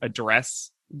to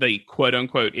address the quote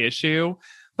unquote issue.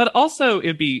 But also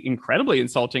it'd be incredibly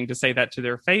insulting to say that to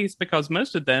their face, because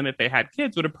most of them, if they had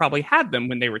kids, would have probably had them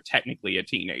when they were technically a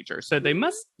teenager. So they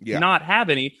must not have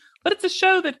any. But it's a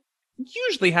show that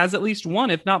usually has at least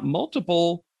one, if not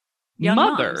multiple young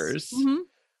mothers.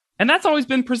 And that's always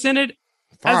been presented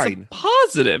as a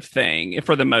positive thing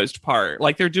for the most part.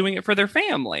 Like they're doing it for their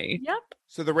family. Yep.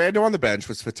 So the rando on the bench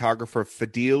was photographer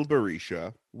Fadil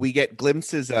Barisha. We get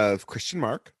glimpses of Christian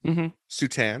Mark, Mm-hmm.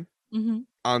 Sutan, Mm-hmm.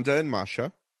 Anda and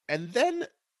Masha. And then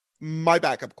my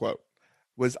backup quote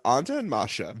was Anda and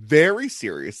Masha very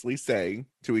seriously saying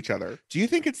to each other, "Do you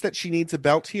think it's that she needs a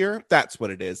belt here? That's what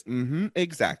it is." Mm-hmm,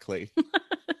 exactly.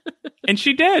 And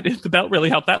she did. The belt really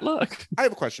helped that look. I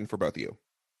have a question for both of you.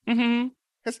 Mm-hmm.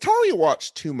 Has Talia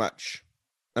watched too much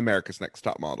America's Next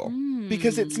Top Model?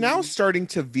 Because it's now Hmm. starting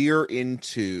to veer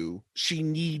into she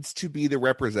needs to be the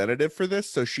representative for this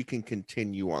so she can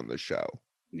continue on the show.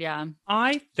 Yeah.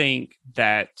 I think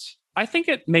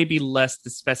it may be less the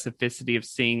specificity of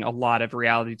seeing a lot of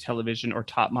reality television or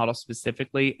Top Model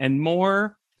specifically, and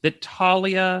more that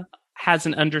Talia has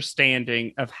an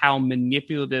understanding of how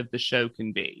manipulative the show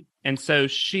can be. And so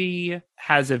she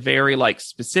has a very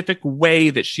specific way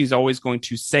that she's always going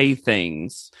to say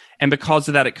things. And because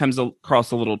of that, it comes across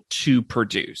a little too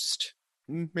produced.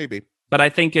 Maybe. But I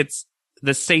think it's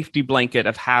the safety blanket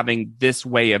of having this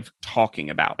way of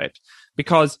talking about it.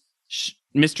 Because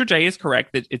Mr. J is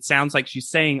correct that it sounds like she's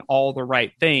saying all the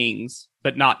right things,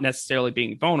 but not necessarily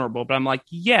being vulnerable. But I'm like,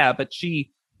 yeah, but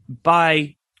she,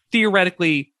 by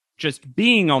theoretically just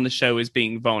being on the show, is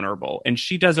being vulnerable. And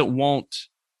she doesn't want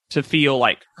to feel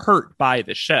hurt by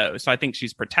the show. So I think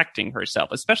she's protecting herself,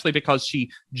 especially because she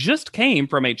just came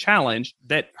from a challenge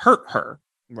that hurt her.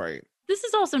 Right. This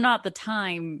is also not the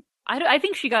time. I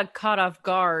think she got caught off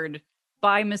guard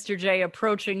by Mr. J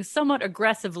approaching somewhat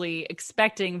aggressively,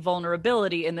 expecting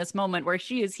vulnerability in this moment where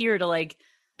she is here to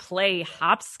play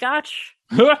hopscotch.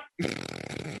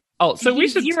 Oh, so we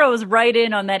should zeroes right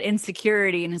in on that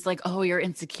insecurity and is like, "Oh, you're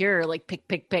insecure,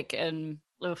 pick," and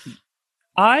oof.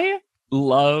 I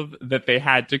love that they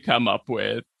had to come up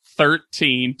with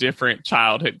 13 different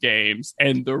childhood games,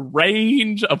 and the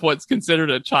range of what's considered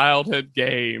a childhood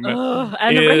game.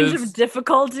 And the range of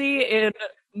difficulty in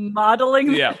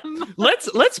modeling Yeah. them.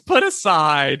 Let's put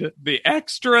aside the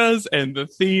extras and the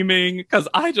theming, because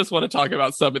I just want to talk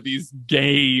about some of these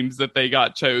games that they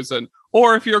got chosen.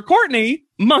 Or if you're Courtney,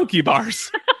 monkey bars.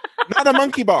 Not a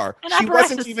monkey bar. An She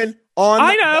wasn't apparatus. even on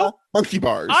I know. the monkey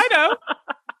bars. I know.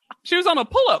 She was on a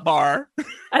pull-up bar,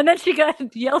 And then she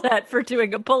got yelled at for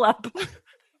doing a pull-up.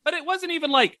 but it wasn't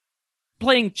even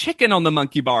playing chicken on the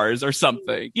monkey bars or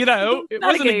something. It Not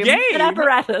wasn't a game. An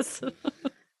apparatus.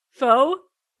 Faux,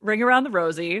 Ring Around the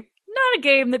Rosie. Not a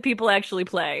game that people actually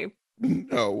play.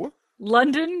 No.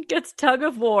 London gets Tug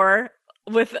of War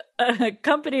with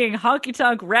accompanying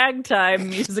honky-tonk ragtime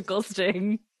musical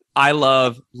sting. I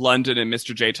love London and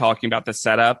Mr. J talking about the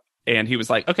setup. And he was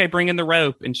like, "Okay, bring in the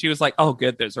rope." And she was like, "Oh,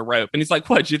 good, there's a rope." And he's like,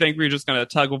 "What, do you think we're just going to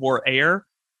tug of war air?"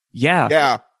 Yeah.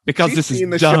 Yeah. Because She's this is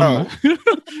seen the dumb.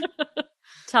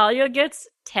 Talia gets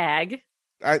Tag.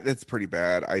 That's pretty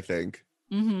bad, I think.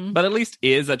 Mm-hmm. But at least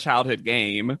is a childhood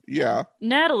game. Yeah.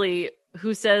 Natalie,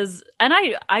 who says, and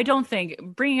I don't think,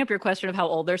 bringing up your question of how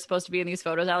old they're supposed to be in these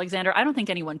photos, Alexander, I don't think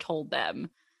anyone told them.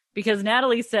 Because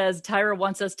Natalie says Tyra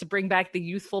wants us to bring back the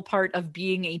youthful part of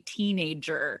being a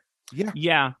teenager. Yeah.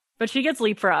 Yeah. But she gets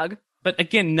Leapfrog. But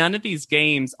again, none of these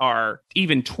games are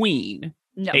even tween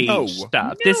No. age No.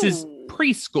 stuff. This is No.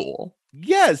 preschool.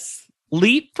 Yes.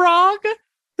 Leapfrog?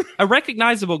 A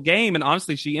recognizable game, and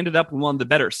honestly, she ended up with one of the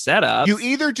better setups. You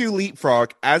either do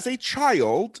leapfrog as a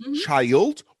child,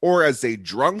 Mhm. or as a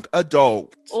drunk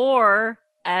adult. Or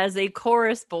as a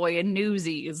chorus boy in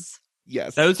Newsies.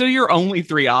 Yes. Those are your only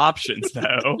three options,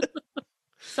 though.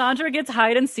 Sandra gets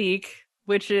Hide and Seek,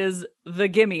 which is the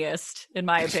gimmiest, in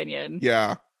my opinion.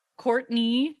 Yeah.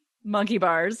 Courtney, Monkey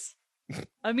Bars.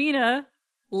 Amina,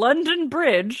 London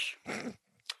Bridge.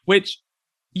 Which,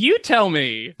 you tell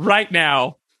me right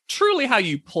now, truly how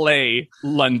you play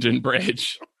London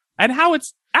Bridge and how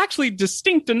it's actually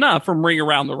distinct enough from Ring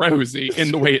Around the Rosie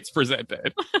in the way it's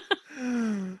presented.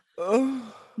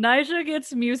 Oh, Nyjah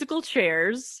gets musical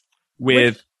chairs.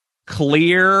 With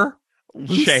clear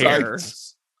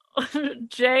chairs.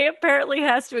 Jay apparently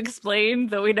has to explain,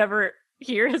 though we never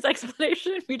hear his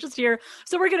explanation. We just hear,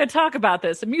 so we're going to talk about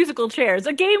this. Musical chairs,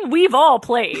 a game we've all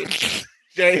played.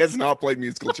 Jay has not played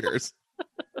musical chairs.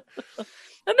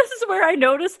 And this is where I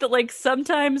noticed that,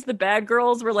 sometimes the bad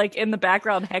girls were, in the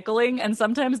background heckling, and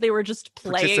sometimes they were just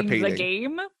playing the Participating.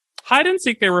 game. Hide and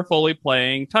Seek, they were fully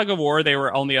playing. Tug of War, they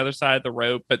were on the other side of the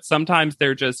rope, but sometimes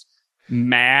they're just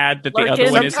mad that the Lurking.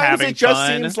 other one is Sometimes having it just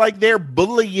fun. seems like they're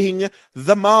bullying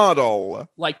the model.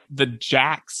 Like the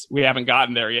jacks. We haven't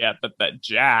gotten there yet, but the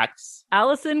jacks.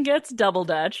 Allison gets Double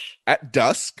Dutch. At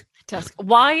dusk.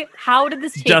 Why? How did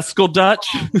this take Duskle Dutch.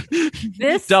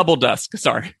 This- Double Dusk,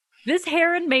 sorry. This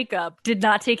hair and makeup did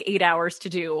not take 8 hours to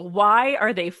do. Why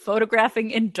are they photographing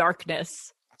in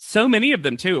darkness? So many of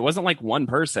them, too. It wasn't like one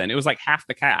person. It was like half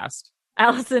the cast.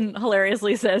 Allison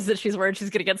hilariously says that she's worried she's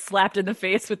going to get slapped in the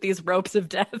face with these ropes of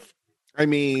death. I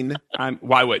mean,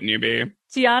 why wouldn't you be?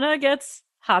 Tiana gets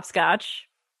hopscotch.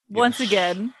 Once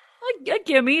again, a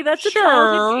gimme. That's a Sure.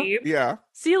 childhood game. yeah.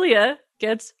 Celia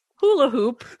gets hula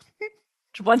hoop,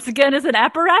 which once again is an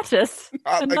apparatus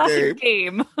Not and a not game. a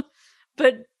game.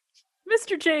 But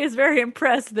Mr. J is very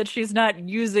impressed that she's not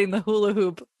using the hula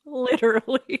hoop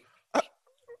literally.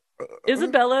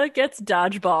 Isabella gets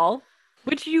dodgeball,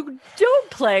 which you don't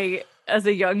play as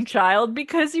a young child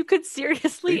because you could They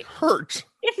seriously hurt.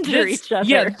 injure each other.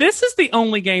 Yeah, this is the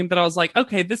only game that I was like,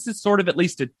 okay, this is sort of at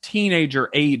least a teenager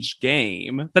age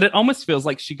game. But it almost feels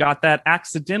like she got that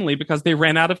accidentally because they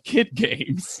ran out of kid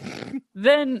games.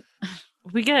 Then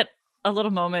we get a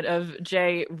little moment of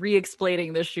Jay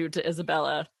re-explaining the shoot to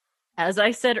Isabella. As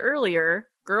I said earlier,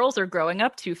 girls are growing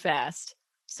up too fast.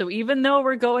 So even though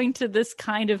we're going to this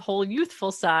kind of whole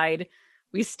youthful side,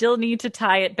 we still need to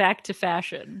tie it back to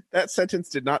fashion. That sentence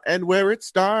did not end where it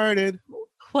started.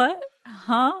 What?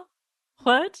 Huh?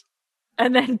 What?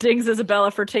 And then dings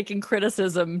Isabella for taking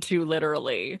criticism too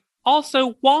literally.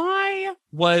 Also, why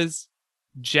was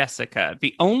Jessica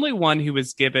the only one who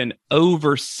was given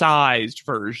oversized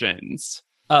versions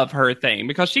of her thing?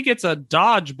 Because she gets a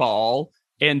dodgeball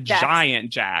and Jacks. giant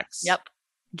jacks. Yep.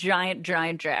 Giant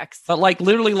jacks. But like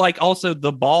literally like also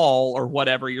the ball or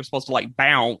whatever you're supposed to like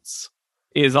bounce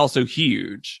is also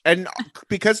huge. And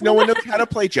because no one knows how to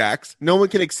play Jax, no one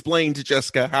can explain to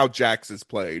Jessica how Jax is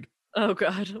played. Oh,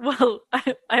 God. Well,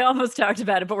 I almost talked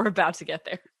about it, but we're about to get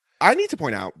there. I need to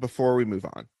point out before we move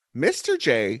on, Mr.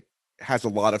 J has a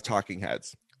lot of talking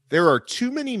heads. There are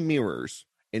too many mirrors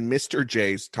in Mr.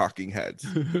 J's talking heads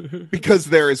because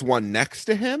there is one next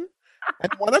to him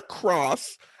and one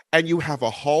across, and you have a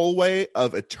hallway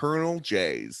of eternal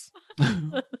J's.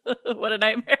 What a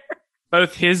nightmare.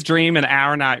 Both his dream and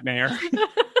our nightmare.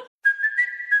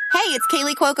 Hey, it's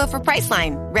Kaylee Cuoco for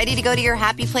Priceline. Ready to go to your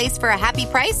happy place for a happy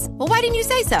price? Well, why didn't you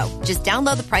say so? Just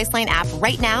download the Priceline app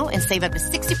right now and save up to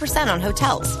 60% on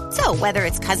hotels. So whether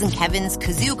it's Cousin Kevin's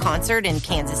Kazoo Concert in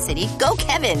Kansas City, go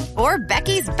Kevin, or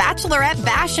Becky's Bachelorette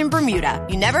Bash in Bermuda,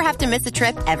 you never have to miss a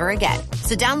trip ever again.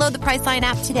 So download the Priceline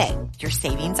app today. Your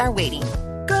savings are waiting.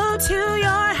 Go to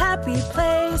your happy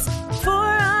place for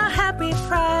a happy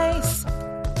price.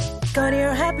 Go to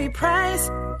your happy price,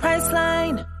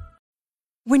 Priceline.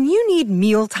 When you need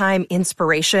mealtime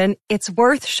inspiration, it's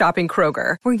worth shopping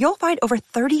Kroger, where you'll find over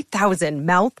 30,000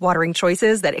 mouth-watering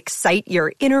choices that excite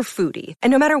your inner foodie. And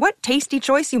no matter what tasty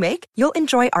choice you make, you'll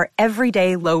enjoy our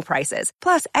everyday low prices,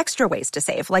 plus extra ways to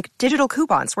save, like digital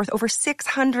coupons worth over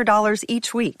 $600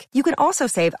 each week. You can also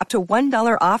save up to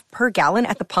 $1 off per gallon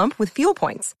at the pump with fuel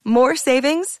points. More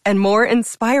savings and more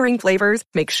inspiring flavors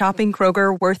make shopping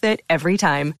Kroger worth it every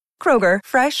time. Kroger,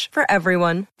 fresh for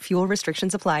everyone. Fuel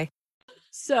restrictions apply.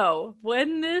 So,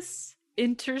 when this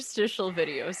interstitial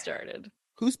video started,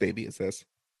 Whose baby is this?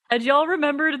 had y'all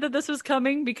remembered that this was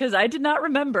coming? Because I did not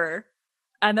remember.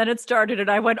 And then it started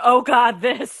and I went, oh God,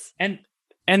 this. And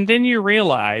then you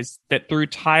realize that through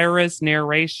Tyra's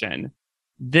narration,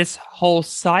 this whole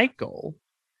cycle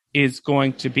is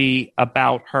going to be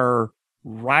about her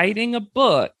writing a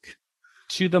book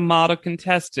to the model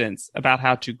contestants about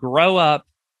how to grow up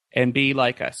and be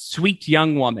like a sweet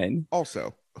young woman.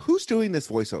 Also, who's doing this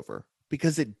voiceover?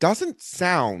 Because it doesn't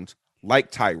sound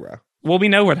like Tyra. Well, we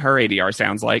know what her ADR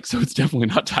sounds like, so it's definitely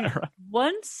not Tyra.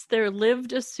 Once there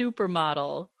lived a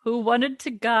supermodel who wanted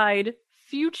to guide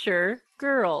future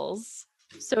girls.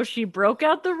 So she broke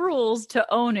out the rules to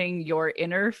owning your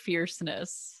inner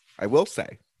fierceness. I will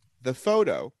say, the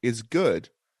photo is good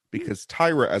because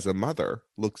Tyra as a mother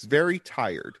looks very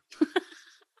tired.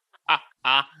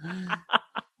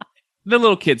 The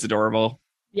little kid's adorable.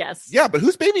 Yes. Yeah, but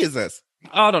whose baby is this?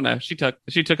 Oh, I don't know. She took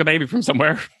a baby from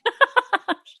somewhere.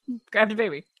 Grabbed a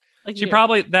baby. Like She you.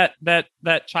 probably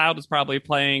that child was probably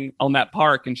playing on that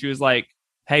park, and she was like,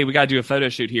 "Hey, we got to do a photo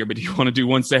shoot here, but do you want to do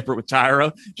one separate with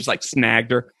Tyra?" Just like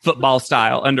snagged her football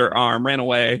style under her arm, ran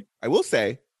away. I will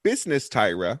say, business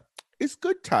Tyra is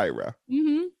good Tyra.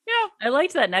 Mm-hmm. Yeah. I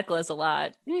liked that necklace a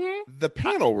lot. Mm-hmm. The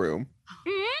panel room.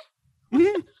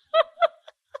 Mhm.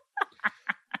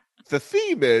 The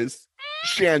theme is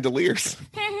chandeliers.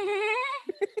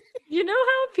 You know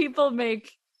how people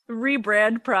make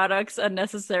rebrand products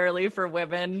unnecessarily for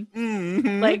women?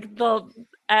 Mhm. Like they'll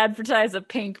advertise a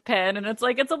pink pen and it's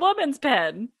like it's a woman's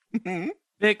pen. Mhm.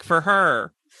 Thick for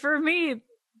her. For me,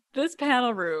 this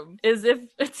panel room is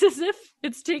as if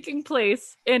it's taking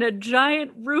place in a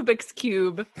giant Rubik's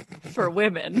Cube for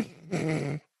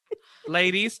women.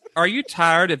 Ladies, are you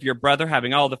tired of your brother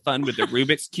having all the fun with the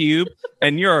Rubik's Cube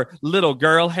and your little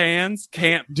girl hands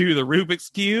can't do the Rubik's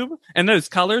Cube? And those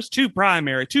colors, too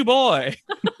primary, too boy.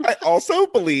 I also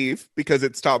believe, because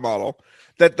it's top model,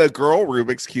 that the girl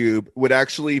Rubik's Cube would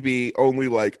actually be only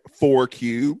like 4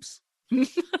 cubes.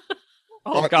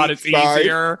 Oh, on God, each it's side.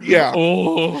 easier. Yeah.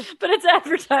 Oh, But it's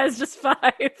advertised as 5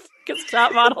 because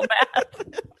top model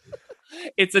math.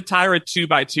 it's a Tyra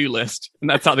 2x2 list, and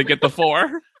that's how they get the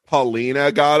 4.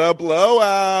 Paulina got a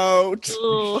blowout.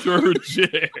 Ugh. Sure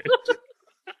did.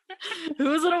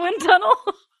 Who's in a wind tunnel?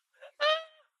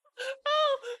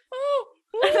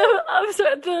 I'm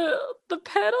sorry, the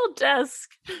panel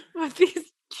desk with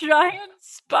these giant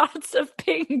spots of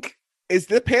pink. Is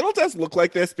the panel desk look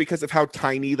like this because of how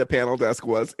tiny the panel desk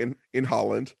was in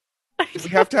Holland? We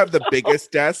have to have the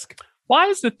biggest desk. Why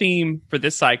is the theme for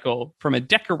this cycle, from a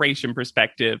decoration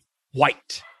perspective,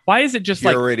 white? Why is it just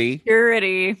like, Purity.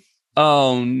 Purity.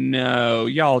 oh no,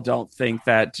 y'all don't think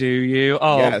that, do you?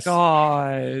 Oh, Yes.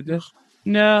 God.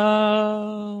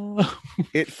 No.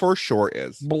 It for sure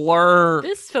is. Blur.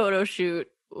 This photo shoot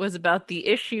was about the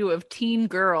issue of teen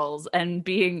girls and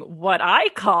being what I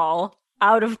call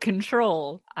out of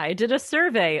control. I did a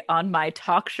survey on my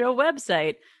talk show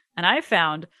website, and I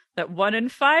found that 1 in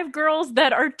 5 girls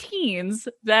that are teens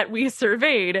that we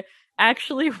surveyed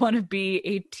actually want to be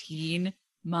a teen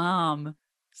mom.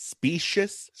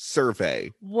 Specious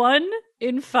survey. 1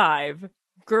 in 5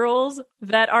 girls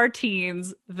that are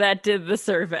teens that did the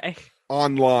survey.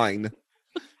 Online.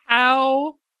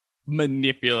 How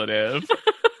manipulative.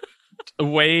 A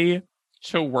way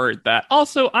to word that.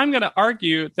 Also, I'm going to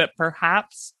argue that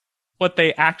perhaps what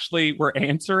they actually were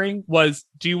answering was,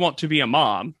 do you want to be a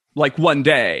mom? Like one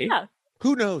day. Yeah.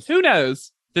 Who knows? Who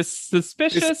knows? This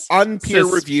suspicious, This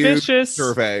unpeer-reviewed suspicious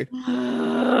survey.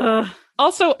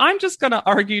 Also, I'm just going to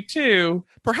argue too.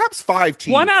 Perhaps 5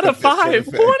 teens. 1 out of took this 5.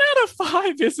 survey. 1 out of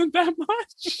 5 isn't that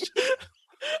much.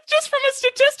 Just from a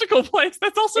statistical place,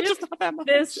 that's also If just not that much.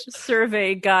 This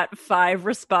survey got 5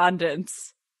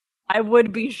 respondents. I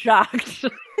would be shocked.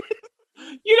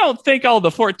 You don't think all the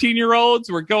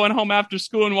 14-year-olds were going home after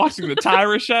school and watching the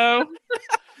Tyra show?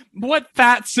 What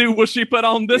fat suit will she put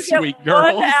on this You get week,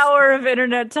 girls? 1 hour of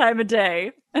internet time a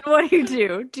day. And what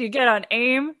do? Do you get on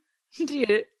AIM? Do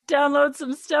you download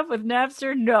some stuff with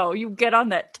Napster? No, you get on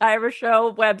that Tyra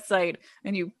Show website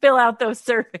and you fill out those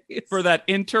surveys. For that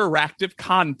interactive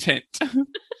content.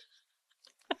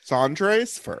 Sandra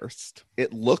is first.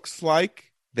 It looks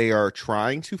like they are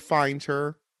trying to find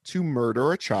her to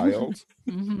murder a child.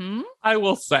 Mm-hmm. I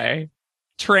will say,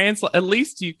 at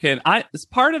least you can. As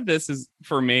part of this is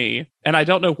for me, and I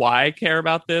don't know why I care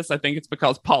about this. I think it's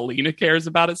because Paulina cares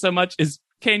about it so much. Is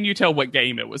can you tell what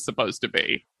game it was supposed to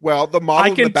be? Well, the model I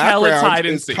in the can tell it's background hide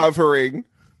and is seek. covering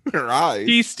her eyes.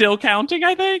 He's still counting,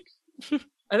 I think.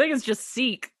 I think it's just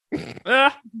Seek.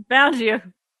 Ah. Found you.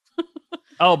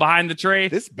 Oh, behind the tree.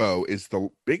 This bow is the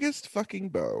biggest fucking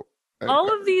bow. I've All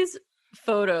ever- of these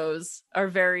photos are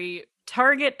very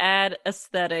Target ad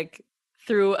aesthetic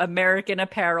through American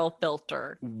Apparel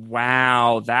filter.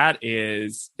 Wow, that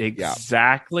is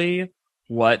exactly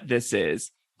what this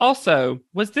is. Also,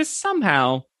 was this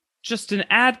somehow just an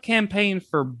ad campaign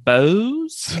for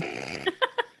bows?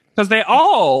 Because they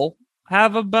all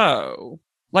have a bow.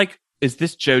 Like, is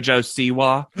this JoJo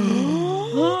Siwa?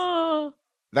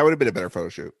 That would have been a better photo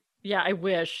shoot. Yeah, I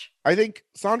wish. I think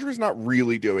Sandra's not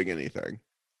really doing anything.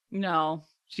 No.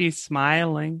 She's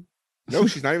smiling. No,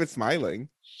 she's not even smiling.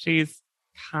 She's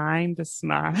kind of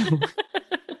smiling.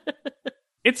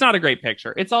 It's not a great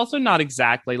picture. It's also not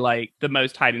exactly like the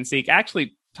most hide and seek.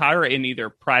 Actually, Tyra in either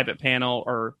private panel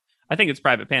or I think it's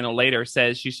private panel later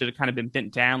says she should have kind of been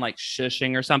bent down, like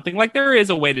shushing or something. Like there is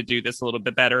a way to do this a little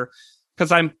bit better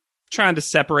because I'm trying to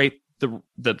separate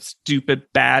the stupid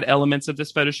bad elements of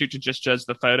this photo shoot to just judge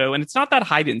the photo. And it's not that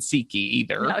hide and seeky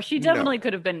either. No, she definitely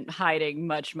could have been hiding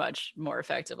much, much more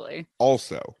effectively.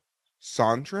 Also,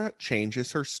 Sandra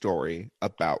changes her story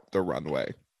about the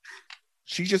runway.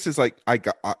 She just is like,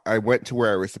 I went to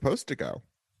where I was supposed to go.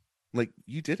 Like,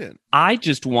 you didn't. I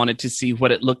just wanted to see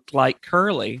what it looked like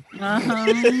curly.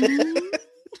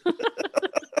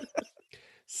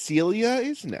 Celia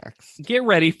is next. Get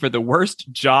ready for the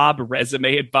worst job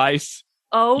resume advice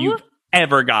Oh you've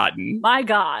ever gotten. my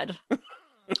God.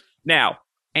 Now,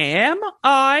 am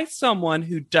I someone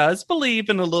who does believe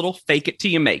in a little fake it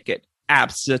till you make it?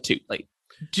 Absolutely.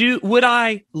 Would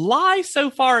I lie so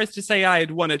far as to say I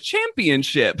had won a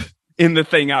championship in the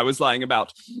thing I was lying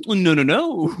about?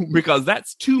 No, because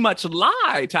that's too much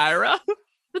lie, Tyra.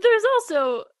 But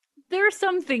there are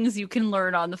some things you can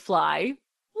learn on the fly,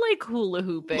 like hula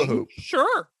hooping. Hula hoop.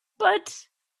 Sure. But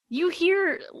you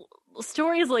hear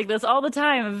stories like this all the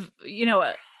time of,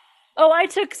 oh, I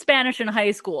took Spanish in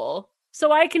high school,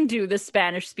 so I can do this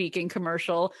Spanish speaking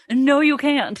commercial. And no, you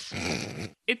can't.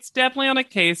 It's definitely on a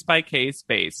case-by-case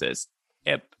basis.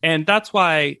 And that's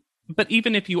why, but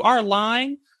even if you are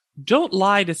lying, don't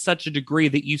lie to such a degree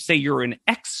that you say you're an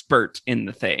expert in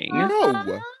the thing.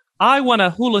 No. I won a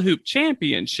hula hoop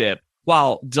championship,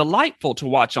 while delightful to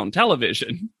watch on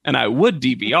television, and I would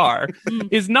DVR,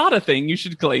 is not a thing you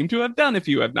should claim to have done if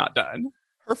you have not done.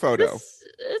 Her photo.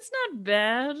 It's not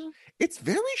bad. It's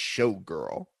very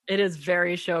showgirl. It is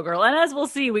very showgirl. And as we'll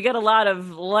see, we get a lot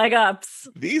of leg ups.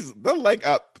 The leg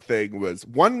up thing was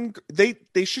one. They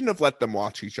shouldn't have let them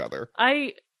watch each other.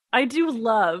 I do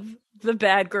love the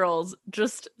bad girls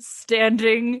just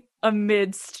standing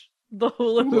amidst the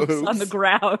hula hoops on the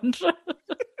ground.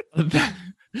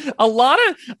 A lot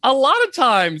of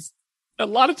times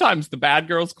the bad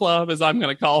girls club, as I'm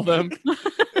going to call them,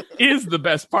 is the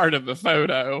best part of the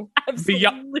photo.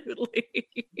 Absolutely.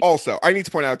 Also, I need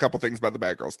to point out a couple things about the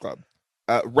Bad Girls Club.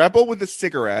 Rebel with a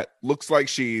cigarette looks like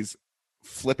she's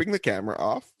flipping the camera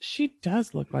off. She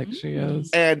does look like she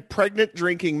is. And pregnant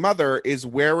drinking mother is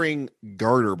wearing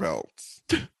garter belts.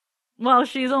 Well,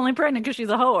 she's only pregnant because she's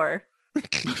a whore.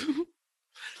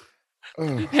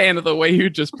 Hannah, the way you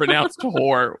just pronounced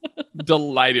whore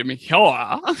delighted me.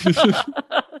 Hua.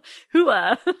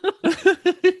 Hua.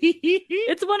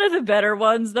 It's one of the better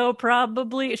ones, though,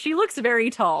 probably. She looks very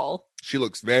tall. She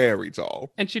looks very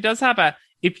tall. And she does have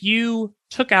if you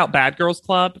took out Bad Girls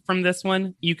Club from this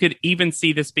one, you could even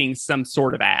see this being some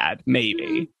sort of ad, maybe.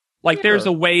 Mm-hmm. Like, there's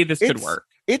a way this could work.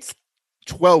 It's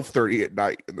 12:30 at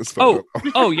night in this photo.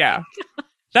 Oh, yeah.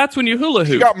 That's when you hula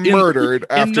hoop. She got murdered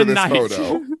after this night.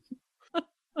 photo.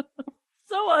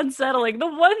 So unsettling. The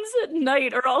ones at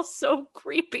night are all so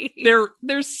creepy.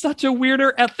 There's such a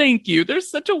weirder thank you.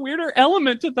 There's such a weirder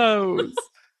element to those.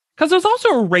 Because there's also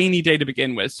a rainy day to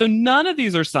begin with, so none of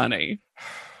these are sunny.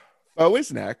 Oh,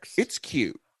 is next. It's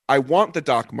cute. I want the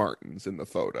Doc Martens in the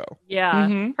photo. Yeah.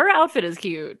 Mm-hmm. Her outfit is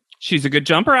cute. She's a good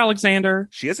jumper, Alexander.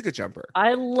 She is a good jumper.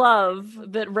 I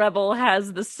love that Rebel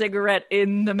has the cigarette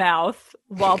in the mouth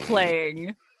while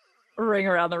playing Ring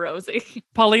Around the Rosie.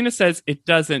 Paulina says it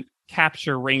doesn't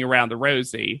capture Ring Around the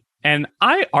Rosie, and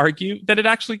I argue that it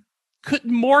actually could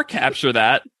more capture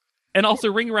that. And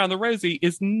also, Ring Around the Rosie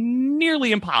is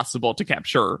nearly impossible to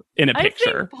capture in a picture.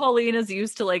 I think Paulina's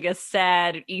used to like a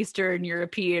sad Eastern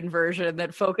European version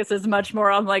that focuses much more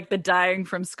on like the dying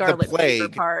from scarlet fever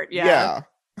part. Yeah.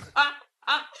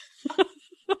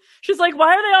 She's like,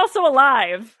 why are they all so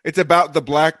alive? It's about the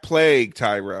Black Plague,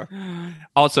 Tyra.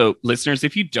 Also, listeners,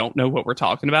 if you don't know what we're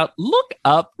talking about, look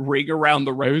up Ring Around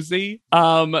the Rosie.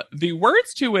 The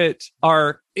words to it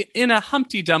are in a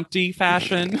Humpty Dumpty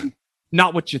fashion.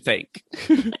 Not what you think. I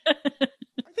think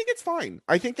it's fine.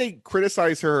 I think they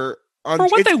criticize her for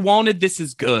what they wanted. This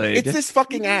is good. It's this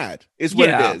fucking ad, is what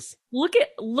it is.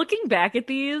 Looking back at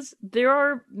these, there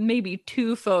are maybe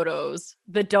 2 photos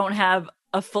that don't have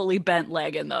a fully bent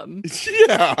leg in them.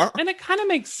 Yeah. And it kind of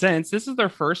makes sense. This is their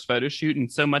first photo shoot,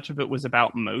 and so much of it was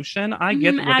about motion. I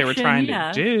get what they were trying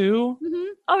to do. Mm-hmm.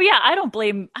 Oh yeah, I don't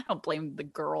blame the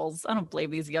girls. I don't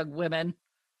blame these young women.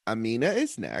 Amina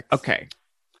is next. Okay.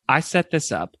 I set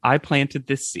this up. I planted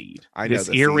this seed. This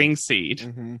earring seed.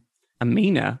 Mm-hmm.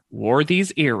 Amina wore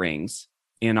these earrings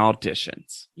in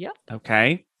auditions. Yep.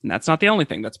 Okay. And that's not the only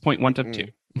thing. That's point 1 to 2.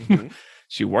 Mm-hmm.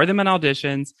 She wore them in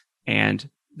auditions, and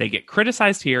they get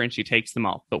criticized here, and she takes them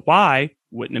off. But why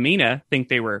wouldn't Amina think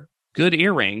they were good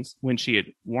earrings when she had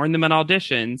worn them in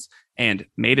auditions and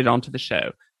made it onto the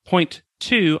show? Point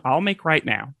 2, I'll make right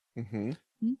now. Mm-hmm.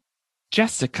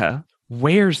 Jessica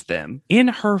wears them in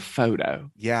her photo.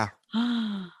 Yeah.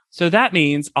 So that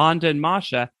means Anda and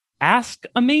Masha asked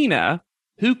Amina,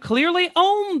 who clearly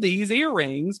owned these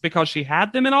earrings because she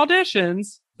had them in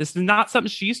auditions. This is not something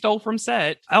she stole from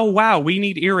set. Oh, wow, we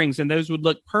need earrings and those would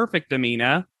look perfect,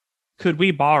 Amina. Could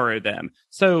we borrow them?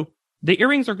 So the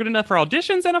earrings are good enough for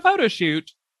auditions and a photo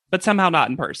shoot, but somehow not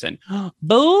in person.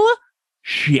 Bullshit.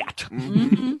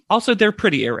 Mm-hmm. Also, they're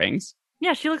pretty earrings.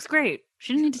 Yeah, she looks great.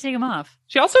 She didn't need to take them off.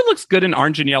 She also looks good in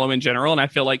orange and yellow in general, and I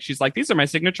feel like she's like, these are my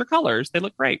signature colors. They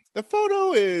look great. The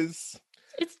photo is...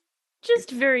 It's just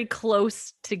very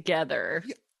close together.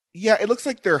 Yeah, it looks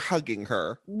like they're hugging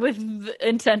her. With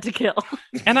intent to kill.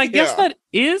 And I guess that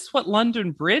is what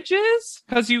London Bridge is,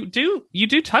 because you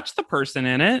do touch the person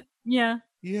in it. Yeah.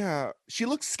 Yeah, she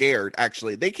looks scared,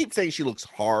 actually. They keep saying she looks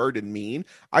hard and mean.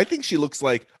 I think she looks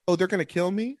like, oh, they're going to kill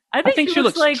me? I think she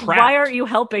looks like, trapped. Why aren't you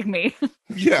helping me?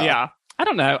 Yeah. I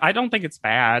don't know. I don't think it's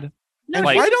bad. No, and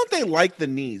why don't they like the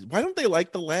knees? Why don't they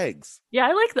like the legs? Yeah,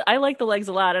 I like the legs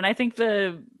a lot, and I think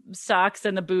the socks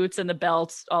and the boots and the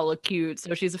belts all look cute.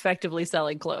 So she's effectively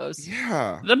selling clothes.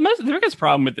 Yeah. The biggest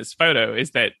problem with this photo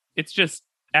is that it's just,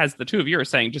 as the two of you are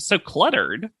saying, just so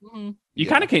cluttered. Mhm. You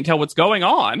kind of can't tell what's going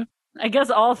on. I guess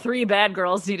all 3 bad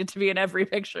girls needed to be in every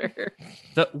picture.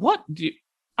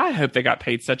 I hope they got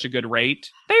paid such a good rate.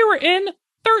 They were in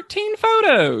 13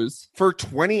 photos. For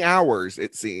 20 hours,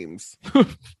 it seems.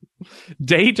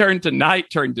 Day turned to night,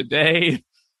 turned to day.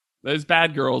 Those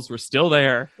bad girls were still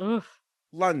there. Oof.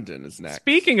 London is next.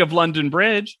 Speaking of London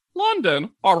Bridge, London.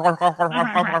 London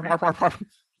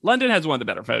has one of the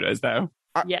better photos, though.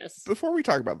 Yes. Before we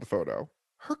talk about the photo,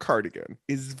 her cardigan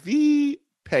is V.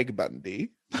 Peg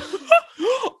Bundy.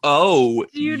 Oh,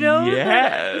 Do you know that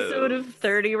yes. episode of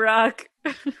 30 Rock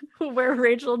where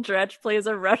Rachel Dretch plays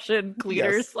a Russian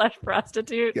cleaner Yes. /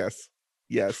 prostitute? Yes.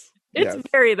 Yes. It's yes.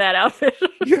 very that outfit.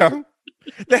 Yeah.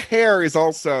 The hair is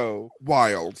also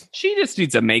wild. She just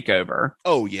needs a makeover.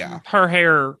 Oh, yeah. Her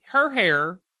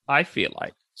hair, I feel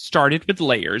like, started with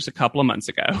layers a couple of months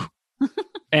ago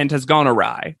and has gone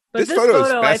awry. But This photo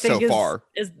is I best think so far.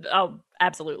 is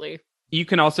absolutely. You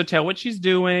can also tell what she's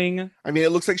doing. I mean,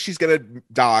 it looks like she's going to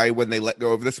die when they let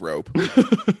go of this rope.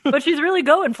 But she's really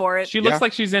going for it. She looks Yeah.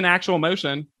 like she's in actual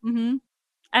motion. Mm-hmm.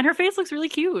 And her face looks really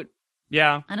cute.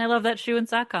 Yeah. And I love that shoe and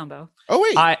sock combo. Oh,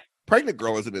 wait. I Pregnant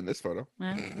girl isn't in this photo.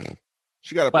 Yeah.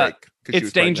 She got a But break. 'cause she it's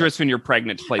was pregnant. dangerous when you're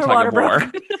pregnant to play Her tug water of war.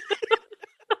 broke.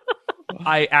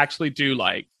 I actually do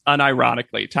like,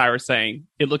 unironically, Tyra saying,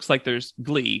 it looks like there's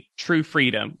glee, true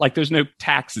freedom. Like there's no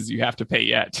taxes you have to pay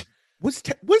yet. Was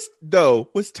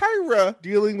Tyra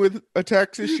dealing with a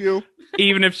tax issue?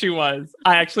 Even if she was.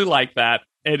 I actually like that.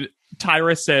 And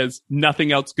Tyra says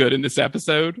nothing else good in this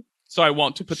episode. So I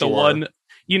want to put the Sure. one,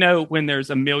 when there's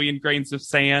a million grains of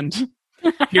sand.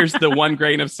 Here's the one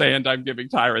grain of sand I'm giving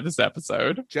Tyra this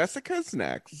episode. Jessica's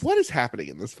next. What is happening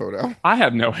in this photo? I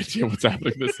have no idea what's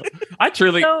happening this. I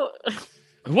truly, So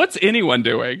what's anyone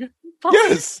doing? Paul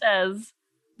Yes. says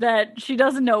that she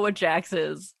doesn't know what Jax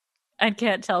is and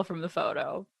can't tell from the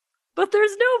photo. But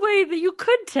there's no way that you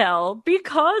could tell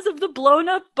because of the blown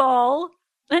up ball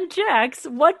and Jax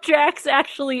what Jax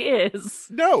actually is.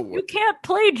 No. You can't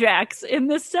play Jax in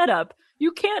this setup.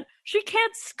 She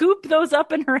can't scoop those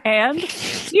up in her hand.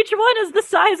 Each one is the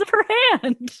size of her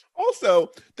hand. Also,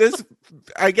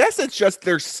 I guess it's just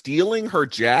they're stealing her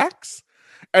jacks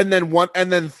and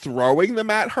then throwing them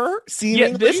at her.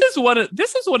 Seemingly. Yeah,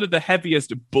 this is one of the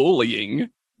heaviest bullying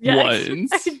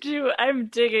ones. I do. I'm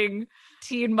digging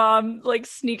teen mom like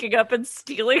sneaking up and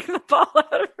stealing the ball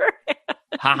out of her hand.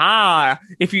 Haha.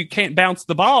 If you can't bounce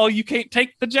the ball, you can't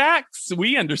take the jacks.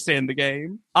 We understand the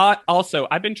game. Also,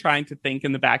 I've been trying to think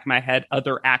in the back of my head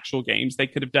other actual games they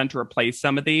could have done to replace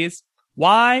some of these.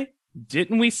 Why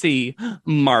didn't we see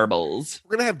marbles?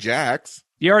 We're gonna have jacks.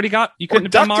 You couldn't Or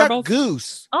have done Duck, marbles? Duck,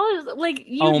 Goose. Oh, like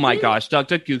you Oh my did- gosh, Duck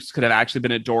Duck Goose could have actually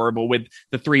been adorable with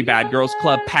the 3 Bad Girls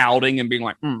Club pouting and being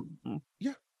like,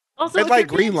 Also, Red if light, you're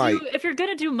green gonna light. if you're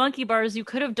gonna do monkey bars, you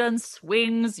could have done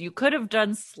swings. You could have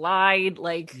done slide.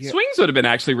 Like, Yeah. Swings would have been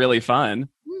actually really fun.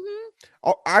 mhm.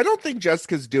 Oh, I don't think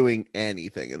Jessica's doing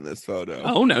anything in this photo.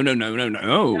 Oh, no.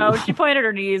 No, she pointed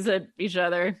her knees at each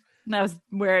other. And that was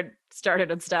where it started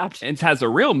and stopped. It has a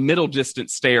real middle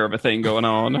distance stare of a thing going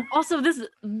on. Also,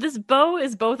 this bow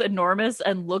is both enormous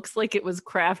and looks like it was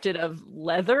crafted of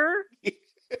leather.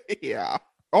 Yeah.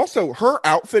 Also, her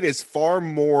outfit is far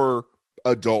more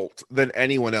adult than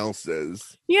anyone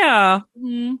else's. Yeah.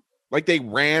 Mhm. Like they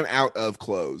ran out of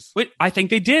clothes. I think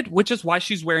they did, which is why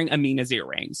she's wearing Amina's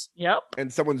earrings. Yep.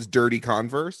 And someone's dirty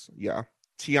Converse. Yeah.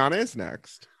 Tiana is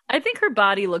next. I think her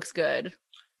body looks good.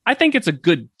 I think it's a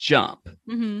good jump.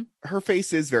 Mm-hmm. Her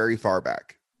face is very far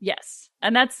back. Yes,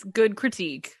 and that's good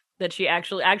critique that she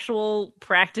actual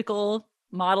practical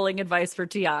modeling advice for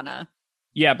Tiana.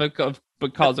 Yeah,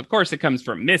 because of course it comes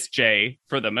from Miss J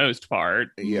for the most part.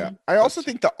 Yeah. I also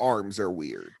think the arms are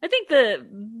weird. I think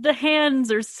the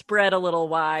hands are spread a little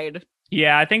wide.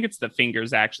 Yeah, I think it's the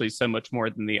fingers actually so much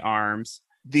more than the arms.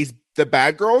 The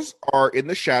bad girls are in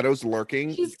the shadows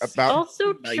lurking. She's about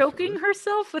also knife choking her.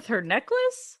 herself with her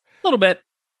necklace. A little bit.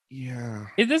 Yeah.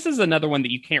 This is another one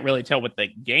that you can't really tell what the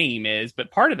game is,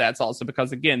 but part of that's also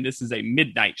because, again, this is a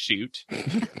midnight shoot.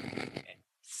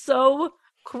 So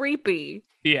creepy.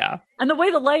 Yeah. And the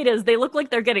way the light is, they look like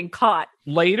they're getting caught.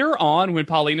 Later on, when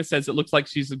Paulina says it looks like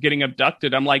she's getting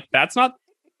abducted, I'm like, that's not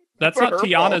Her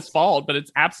Tiana's fault, but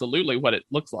it's absolutely what it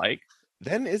looks like.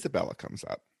 Then Isabella comes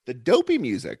up. The dopey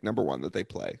music, number one, that they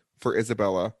play for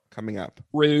Isabella coming up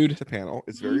Rude. to panel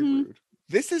is very Mhm. rude.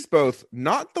 This is both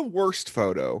not the worst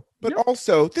photo, but Nope.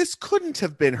 also this couldn't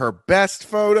have been her best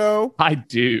photo. I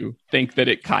do think that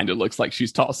it kind of looks like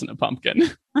she's tossing a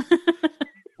pumpkin.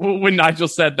 when Nigel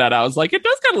said that, I was like, it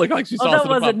does kind of look like she saw that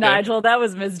wasn't Nigel. That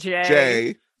was Miss J.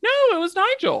 Jay No, it was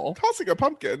Nigel. tossing a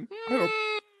pumpkin. I don't.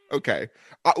 Okay.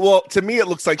 Well, to me, it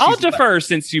looks like I'll she's defer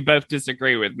since you both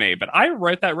disagree with me, but I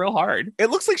wrote that real hard. It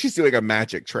looks like she's doing a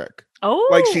magic trick. Oh.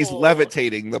 Like she's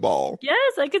levitating the ball.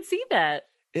 Yes, I could see that.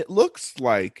 It looks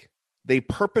like they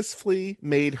purposefully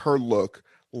made her look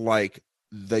like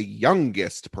the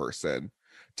youngest person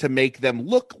to make them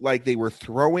look like they were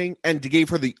throwing and to gave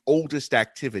her the oldest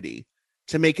activity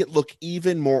to make it look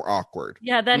even more awkward.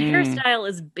 Yeah, that hairstyle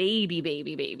is baby,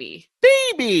 baby, baby.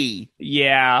 Baby!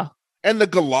 Yeah. And the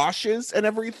galoshes and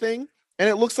everything. And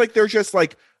it looks like they're just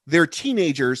like they're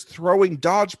teenagers throwing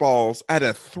dodgeballs at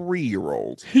a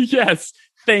 3-year-old. Yes.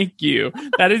 Thank you.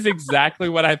 That is exactly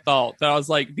what I thought. That I was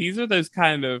like, these are those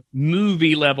kind of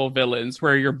movie level villains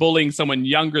where you're bullying someone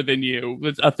younger than you.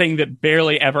 It's a thing that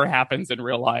barely ever happens in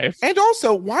real life. And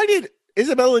also, why did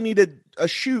Isabella need a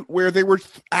shoot where they were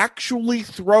actually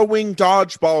throwing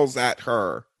dodgeballs at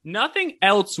her? Nothing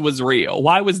else was real.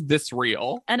 Why was this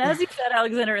real? And as you said,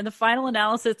 Alexander, in the final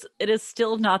analysis, it is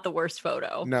still not the worst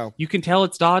photo. No. You can tell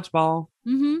it's dodgeball.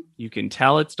 Mm-hmm. You can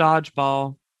tell it's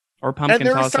dodgeball or pumpkin And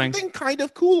there tossing. is something kind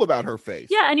of cool about her face.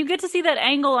 Yeah, and you get to see that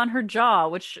angle on her jaw,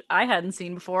 which I hadn't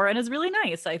seen before, and is really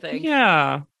nice, I think.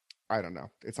 Yeah. I don't know.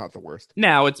 It's not the worst.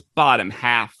 Now it's bottom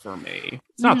half for me.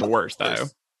 It's not the worst, though.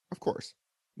 Of course.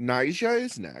 Nyjah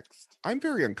is next. I'm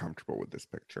very uncomfortable with this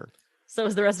picture. So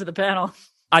is the rest of the panel.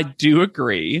 I do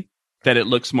agree that it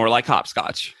looks more like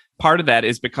hopscotch. Part of that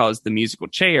is because the musical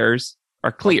chairs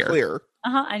are clear.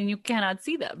 And you cannot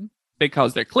see them.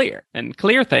 Because they're clear. And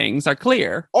clear things are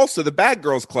clear. Also, the Bad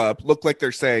Girls Club look like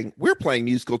they're saying, we're playing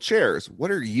musical chairs.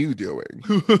 What are you doing?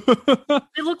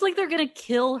 They look like they're going to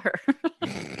kill her.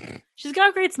 She's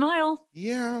got a great smile.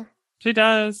 Yeah. She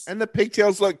does. And the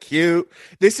pigtails look cute.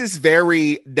 This is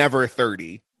very never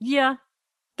 30. Yeah.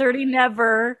 30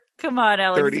 never. Come on,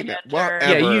 Alexander.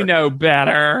 Yeah, you know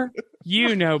better.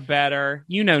 You know better.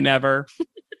 You know never.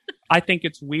 I think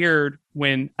it's weird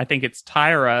when I think it's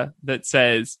Tyra that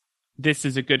says this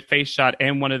is a good face shot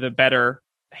and one of the better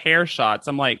hair shots.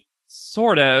 I'm like,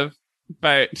 sort of,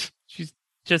 but she's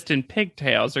just in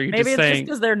pigtails. Are you Maybe just it's saying? just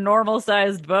because they're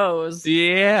normal-sized bows.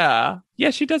 Yeah. Yeah,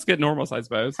 she does get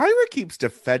normal-sized bows. Tyra keeps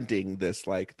defending this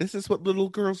like, this is what little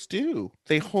girls do.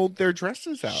 They hold their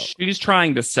dresses out. She's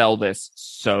trying to sell this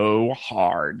so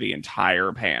hard the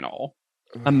entire panel.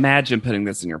 Imagine putting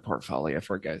this in your portfolio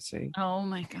for a go-see. Oh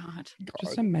my God.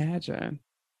 Just imagine.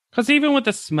 Because even with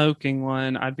the smoking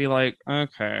one, I'd be like,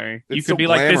 okay. It's you so could be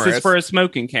like, this glamorous. is for a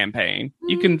smoking campaign.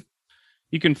 You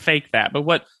can fake that. But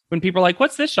when people are like,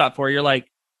 what's this shot for? You're like,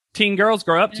 teen girls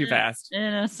grow up too fast.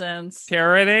 Innocence.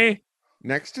 Charity.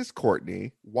 Next is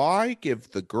Courtney. Why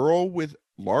give the girl with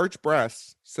large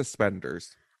breasts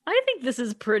suspenders? I think this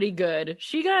is pretty good.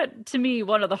 She got, to me,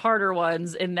 one of the harder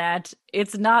ones in that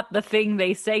it's not the thing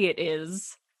they say it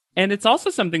is. And it's also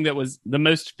something that was the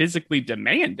most physically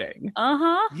demanding.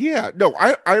 Uh-huh. Yeah. No,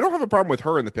 I don't have a problem with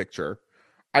her in the picture.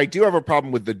 I do have a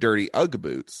problem with the dirty Ugg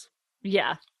boots.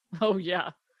 Yeah. Oh,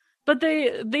 yeah. But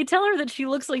they tell her that she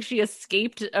looks like she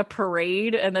escaped a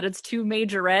parade and that it's too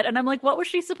majorette. And I'm like, what was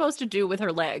she supposed to do with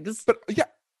her legs? But yeah,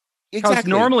 Because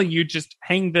exactly. normally you just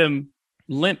hang them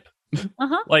limp,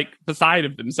 Uh-huh. like beside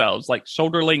of themselves, like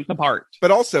shoulder length apart. But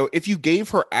also, if you gave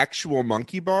her actual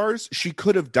monkey bars, she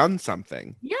could have done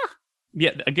something. Yeah.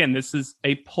 Yeah, again, this is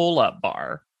a pull-up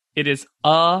bar. It is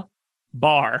a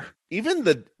bar. Even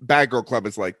the Bad Girl Club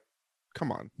is like,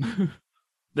 come on.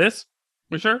 This?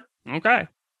 We sure? Okay.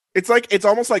 It's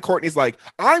almost like Courtney's like,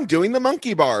 I'm doing the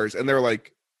monkey bars. And they're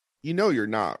like, you know you're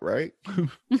not, right?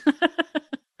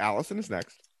 Allison is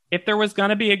next. If there was going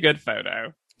to be a good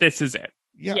photo, this is it.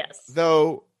 Yeah. Yes.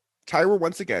 Though Tyra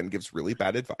once again gives really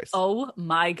bad advice. Oh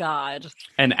my God.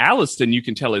 And Allison, you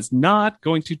can tell, is not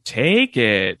going to take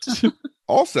it.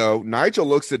 Also, Nigel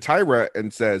looks at Tyra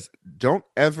and says, don't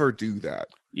ever do that.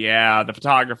 Yeah, the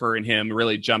photographer in him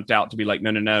really jumped out to be like,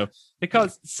 no.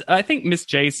 Because I think Miss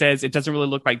J says it doesn't really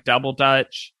look like double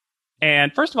Dutch.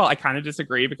 And first of all, I kind of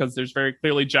disagree because there's very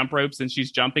clearly jump ropes and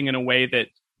she's jumping in a way that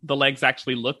the legs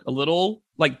actually look a little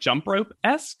like jump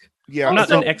rope-esque. Yeah. I'm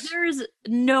not Also, an there's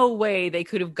no way they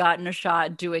could have gotten a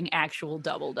shot doing actual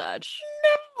double Dutch.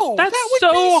 No, That's that would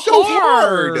so be so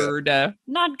hard.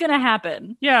 Not gonna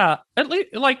happen. Yeah, at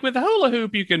least like with hula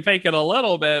hoop, you can fake it a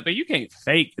little bit, but you can't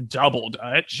fake double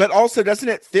Dutch. But also, doesn't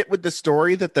it fit with the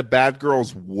story that the bad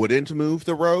girls wouldn't move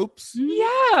the ropes?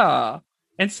 yeah.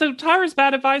 And so Tyra's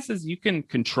bad advice is you can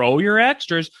control your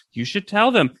extras. You should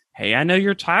tell them, hey, I know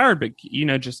you're tired, but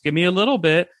just give me a little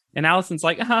bit. And Allison's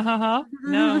like, ha ha ha,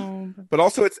 no. But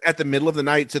also it's at the middle of the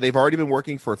night, so they've already been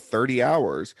working for 30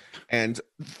 hours. And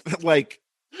like,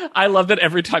 I love that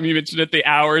every time you mention it, the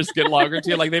hours get longer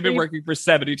too. Like they've been working for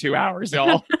 72 hours,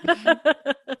 y'all.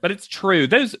 But it's true.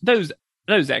 Those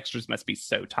extras must be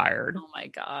so tired. Oh my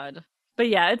God. But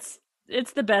yeah,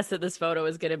 it's the best that this photo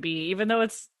is going to be, even though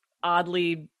it's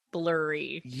oddly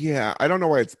blurry. yeah, I don't know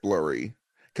why it's blurry.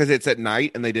 Because it's at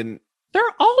night and they didn't. They're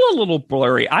all a little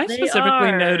blurry. I They specifically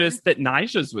are. noticed that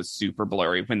Nija's was super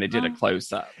blurry when they did a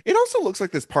close up. It also looks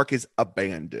like this park is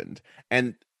abandoned.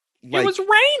 And like, It was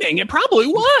raining. It probably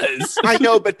was. I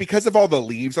know, but because of all the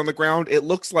leaves on the ground, it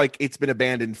looks like it's been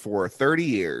abandoned for 30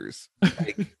 years.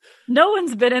 Like, No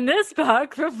one's been in this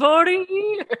park for 40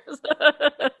 years.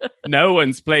 No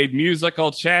one's played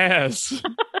musical chairs.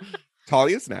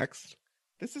 Talia's next.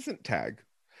 This isn't tag.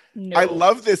 No. I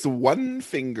love this one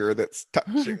finger that's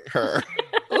touching her.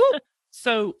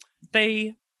 So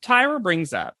Tyra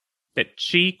brings up that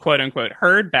she, quote unquote,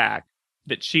 heard back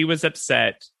that she was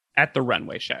upset at the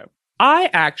runway show. I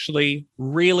actually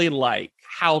really like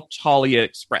how Talia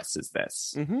expresses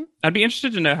this. Mhm. I'd be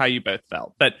interested to know how you both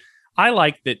felt, but I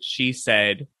like that she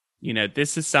said, you know,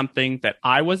 this is something that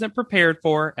I wasn't prepared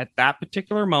for at that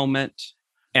particular moment.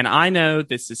 And I know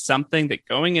this is something that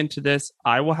going into this,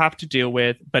 I will have to deal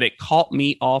with, but it caught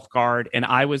me off guard and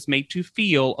I was made to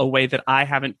feel a way that I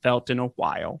haven't felt in a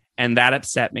while. And that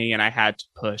upset me and I had to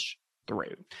push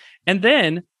through. And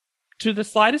then, to the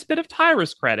slightest bit of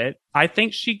Tyra's credit, I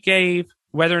think she gave,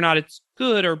 whether or not it's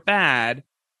good or bad,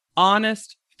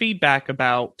 honest feedback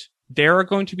about there are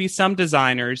going to be some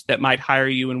designers that might hire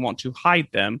you and want to hide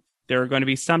them. There are going to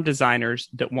be some designers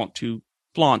that want to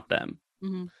flaunt them.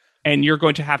 Mm-hmm. And you're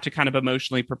going to have to kind of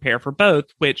emotionally prepare for both,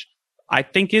 which I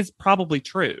think is probably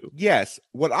true. Yes.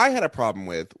 What I had a problem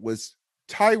with was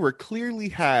Tyra clearly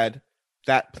had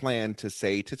that plan to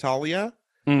say to Talia,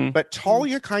 but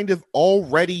Talia kind of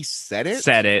already said it.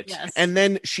 Said it. Yes. And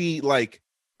then she like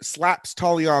slaps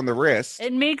Talia on the wrist.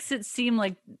 It makes it seem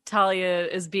like Talia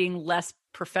is being less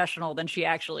professional than she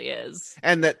actually is.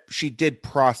 And that she did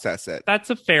process it. That's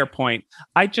a fair point.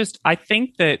 I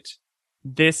think that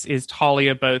this is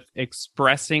Talia both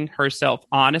expressing herself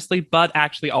honestly, but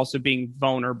actually also being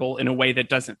vulnerable in a way that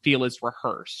doesn't feel as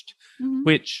rehearsed,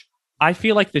 which I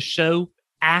feel like the show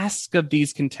asks of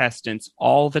these contestants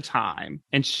all the time,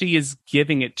 and she is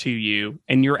giving it to you,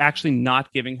 and you're actually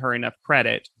not giving her enough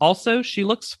credit. Also, she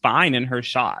looks fine in her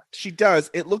shot. She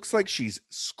does. It looks like she's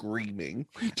screaming.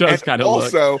 Does And kind of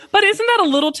also, look. But isn't that a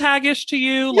little taggish to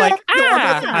you? Yeah, Like, no,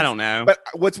 it is. I don't know. But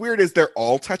what's weird is they're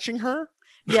all touching her.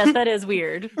 Yes, that is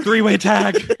weird. Three-way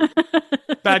tag.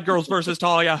 Bad girls versus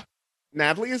Talia.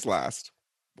 Natalie is last.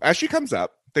 As she comes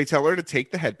up, they tell her to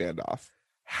take the headband off.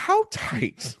 How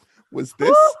tight was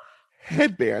this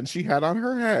headband she had on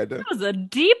her head? That was a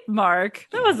deep mark.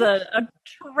 That was a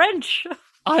trench.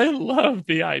 I love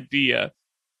the idea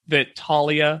that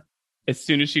Talia, as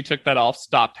soon as she took that off,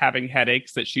 stopped having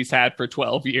headaches that she's had for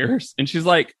 12 years. And she's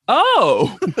like,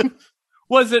 oh,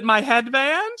 was it my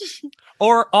headband?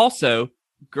 Or also,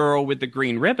 girl with the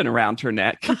green ribbon around her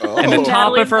neck and the Oh. top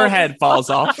Natalie of her fucking head falls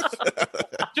off.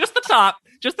 Just the top,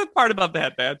 just the part above the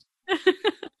headband.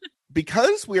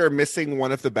 Because we are missing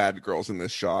one of the bad girls in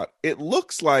this shot, it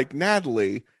looks like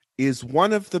Natalie is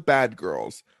one of the bad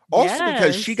girls. Also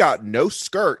because she Yes. got no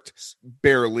skirt,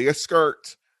 barely a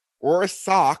skirt or a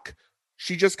sock.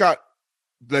 She just got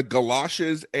the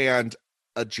galoshes and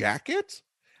a jacket.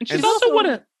 And she's And also also- one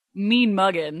of, Mean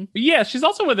muggin. yeah, she's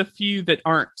also one of the few that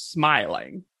aren't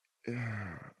smiling.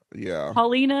 Yeah.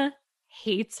 Paulina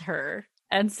hates her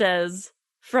and says,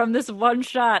 from this one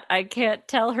shot, I can't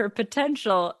tell her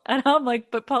potential. And I'm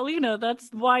like, but Paulina, that's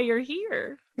why you're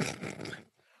here.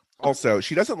 Also,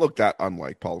 she doesn't look that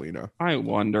unlike Paulina. I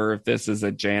wonder if this is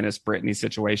a Janice Brittany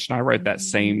situation. I wrote that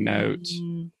same note.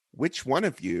 Which one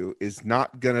of you is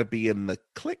not going to be in the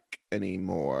clique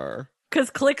anymore? Because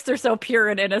clicks are so pure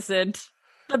and innocent.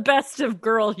 The best of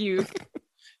girl youth.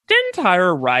 Didn't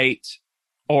Tyra write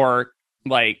or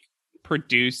like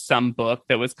produce some book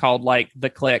that was called like The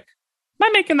Click? Am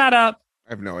I making that up?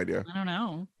 I have no idea. I don't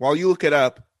know. While you look it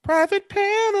up, private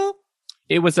panel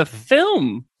It was a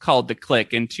film called The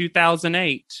Click in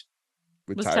 2008,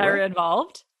 with Was Tyra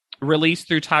involved? released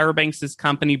through Tyra Banks'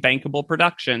 company Bankable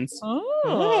Productions.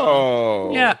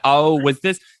 Oh. Yeah. Oh, was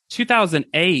this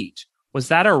 2008? Was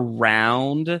that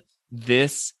around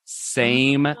this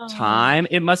same time?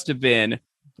 It must have been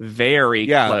very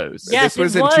Yeah. close. Yeah. Yes, This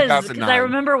was it in was. 2009. Because I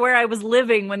remember where I was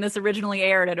living when this originally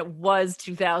aired, and it was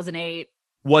 2008.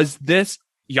 Was this,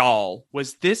 y'all,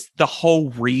 was this the whole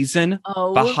reason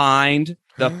Oh, behind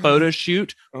the photo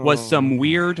shoot? Was Oh. some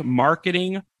weird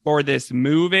marketing for this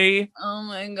movie. Oh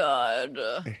my god.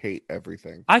 I hate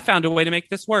everything. I found a way to make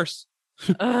this worse.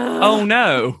 Oh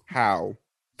no. How?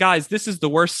 Guys, this is the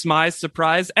worst Smize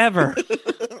surprise ever.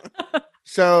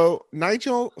 So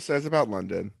Nigel says about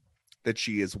London that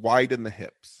she is wide in the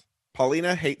hips.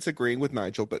 Paulina hates agreeing with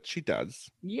Nigel, but she does.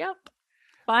 Yep.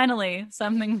 Finally,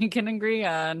 something we can agree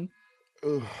on.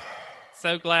 Ugh.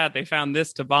 So glad they found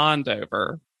this to bond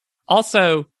over.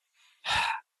 Also,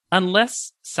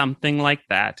 unless something like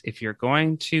that, if you're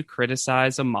going to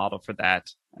criticize a model for that,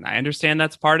 and I understand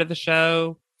that's part of the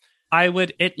show, I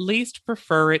would at least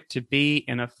prefer it to be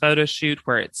in a photo shoot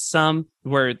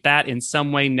where that in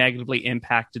some way negatively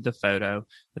impacted the photo.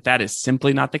 But that is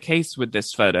simply not the case with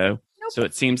this photo. Nope. So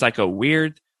it seems like a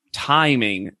weird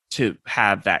timing to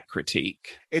have that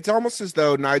critique. It's almost as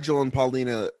though Nigel and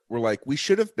Paulina were like, we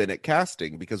should have been at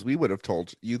casting because we would have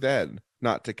told you then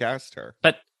not to cast her.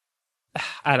 But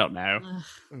I don't know.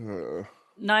 Ugh.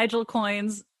 Nigel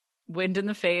coins wind in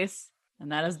the face,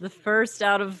 and that is the first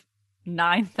out of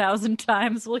 9,000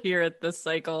 times we'll hear it this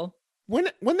cycle. When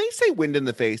they say wind in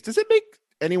the face, does it make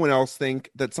anyone else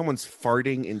think that someone's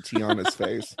farting in Tiana's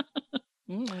face?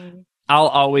 Mm. I'll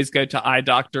always go to eye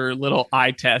doctor, little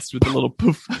eye test with a little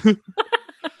poof.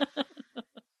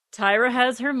 Tyra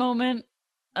has her moment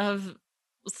of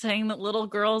saying that little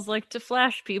girls like to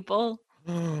flash people.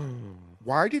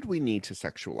 Why did we need to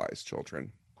sexualize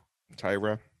children,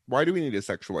 Tyra? Why do we need to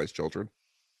sexualize children?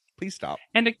 Please stop.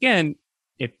 And again,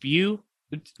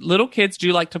 little kids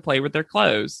do like to play with their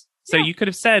clothes. So you could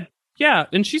have said, yeah.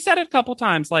 And she said it a couple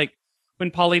times, like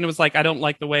when Paulina was like, I don't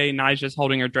like the way Nija's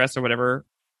holding her dress or whatever.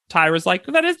 Tyra's like,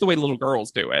 that is the way little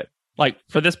girls do it. Like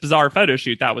for this bizarre photo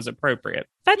shoot, that was appropriate.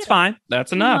 That's fine.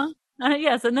 That's enough.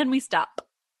 Yes. And then we stop.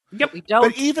 Yep. We don't.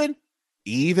 But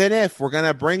even if we're going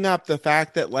to bring up the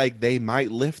fact that like they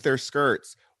might lift their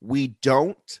skirts, we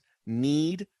don't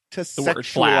need to The word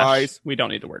flash. sexualize. We don't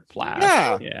need the word flash.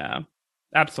 Yeah. Yeah.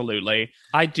 Absolutely.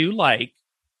 I do like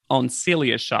on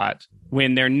Celia's shot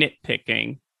when they're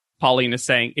nitpicking, Paulina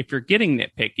saying, if you're getting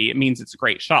nitpicky, it means it's a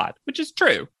great shot, which is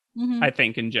true, Mhm. I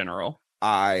think, in general.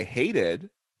 I hated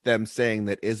them saying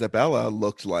that Isabella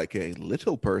looked like a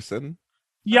little person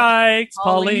Yikes,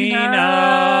 Paulina.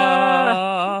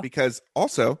 Paulina. because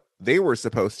also they were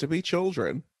supposed to be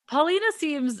children. Paulina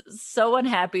seems so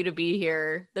unhappy to be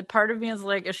here that part of me is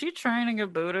like, is she trying to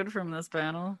get booted from this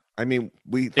panel? I mean,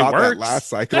 we It thought that works. last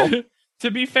cycle. To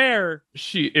be fair,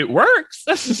 it works.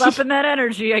 She's up in that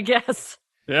energy, I guess.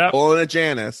 Yeah. Pulling a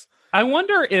Janice. I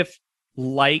wonder if,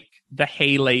 like the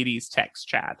Hey Ladies text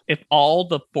chat, if all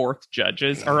the fourth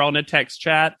judges are on a text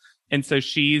chat, and so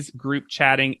she's group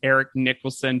chatting Eric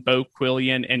Nicholson, Bo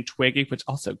Quillian, and Twiggy, which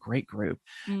also great group.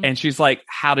 Mm. And she's like,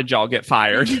 "How did y'all get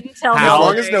fired? Didn't tell How- As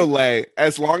long me. as no lay.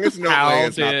 As long as no lay How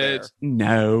is not there. did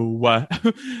no?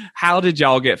 How did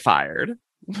y'all get fired?"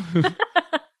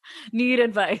 Need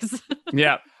advice.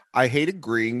 Yeah, I hate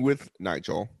agreeing with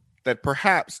Nigel that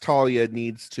perhaps Talia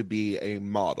needs to be a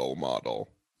model.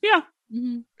 yeah.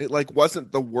 Mhm. It like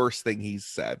wasn't the worst thing he's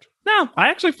said. No, I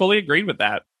actually fully agreed with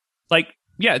that. Like,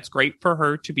 yeah, it's great for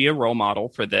her to be a role model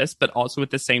for this, but also at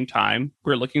the same time,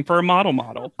 we're looking for a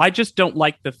model. I just don't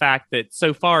like the fact that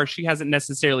so far she hasn't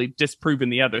necessarily disproven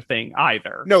the other thing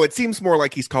either. No, it seems more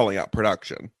like he's calling out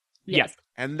production. Yes.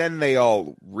 And then they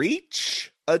all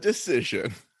reach a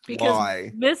decision. Because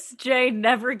Why? Miss J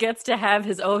never gets to have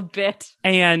his own bit.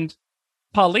 And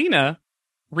Paulina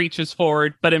reaches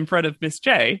forward, but in front of Miss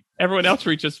J. Everyone else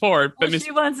reaches forward, but Well, Miss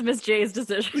she wants Miss J's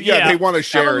decision. Yeah, Yeah. they want to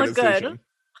share a look good.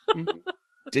 decision.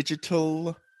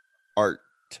 Digital art.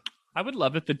 I would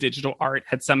love if the digital art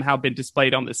had somehow been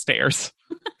displayed on the stairs.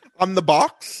 On the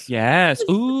box? Yes.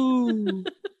 Ooh.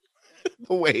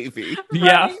 Wavy.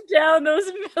 Yeah. Running down those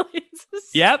millions. of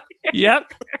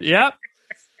Yep.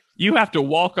 You have to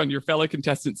walk on your fellow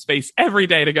contestant's face every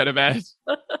day to go to bed.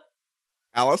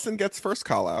 Allison gets first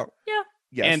call out. Yeah.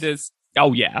 Yes.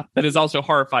 And but is also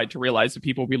horrified to realize that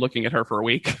people will be looking at her for a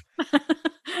week.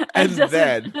 And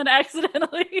then- and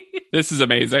accidentally. This is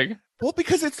amazing. Well,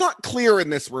 because it's not clear in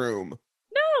this room.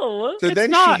 No. So It's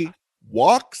then not. she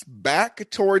walks back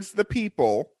towards the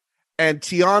people, and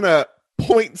Tiana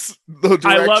points the direction.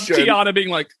 I love Tiana being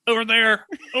like, over there.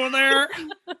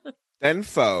 Then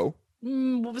Foe,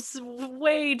 Was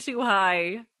way too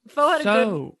high. Fo had a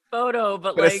good photo,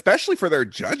 but but like, especially for their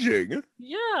judging.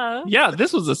 yeah. Yeah,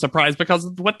 this was a surprise because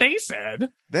of what they said.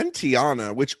 Then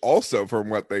Tiana, which also from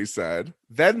what they said.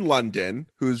 Then London,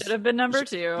 who's Should have been number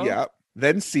 2. yeah.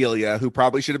 Then Celia, who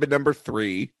probably should have been number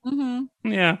 3. hmm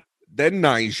Yeah. Then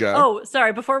Nyjah. Oh,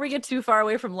 sorry. Before we get too far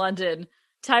away from London,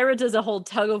 Tyra does a whole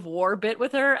tug of war bit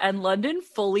with her, and London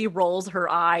fully rolls her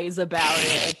eyes about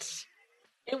it.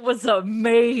 It was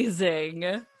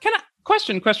amazing.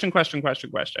 Question.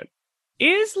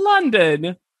 Is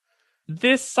London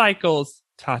this cycle's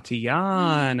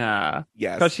Tatiana?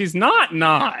 Yes. Because she's not.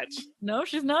 No,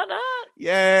 she's not.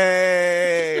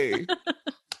 Yay.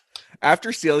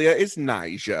 After Celia is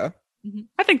Nyjah.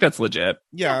 I think that's legit.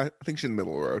 Yeah, I think she's in the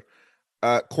middle of the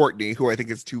road. Courtney, who I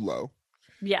think is too low.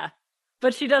 Yeah.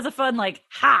 But she does a fun, like,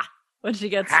 ha! When she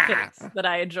gets Ha! fixed that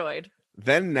I enjoyed.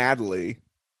 Then Natalie.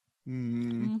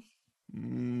 Tyra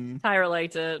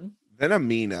liked it. Then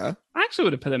Amina. I actually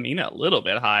would have put Amina a little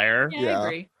bit higher. Yeah, Yeah. I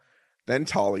agree. Then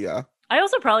Talia. I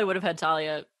also probably would have had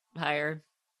Talia higher.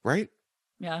 Right?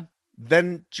 Yeah.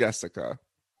 Then Jessica,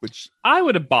 which I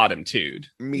would have bottom-2'd.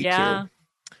 me Yeah.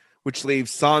 too. Which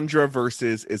leaves Sandra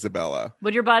versus Isabella.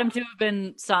 Would your bottom two have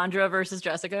been Sandra versus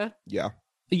Jessica? Yeah.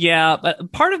 Yeah,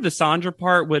 but part of the Sandra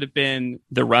part would have been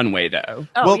the runway, though.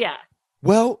 Oh, Well, yeah.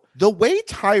 Well, the way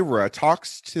Tyra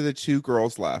talks to the two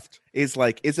girls left is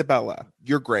like, Isabella,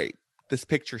 you're great. This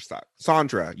picture sucked.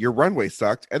 Sandra, your runway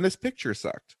sucked, and this picture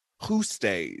sucked. Who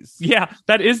stays? Yeah,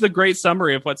 that is the great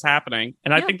summary of what's happening.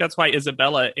 And I Yeah. think that's why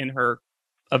Isabella, in her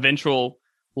eventual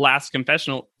last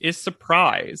confessional, is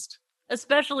surprised.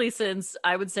 Especially since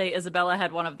I would say Isabella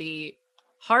had one of the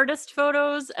hardest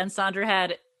photos and Sandra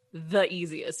had the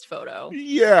easiest photo.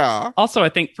 Yeah. Also, I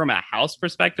think from a house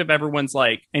perspective, everyone's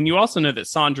like, and you also know that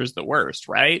Sandra's the worst,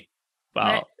 right? Well,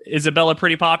 Right. Isabella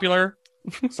pretty popular.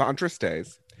 Sandra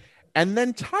stays. And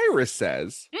then Tyra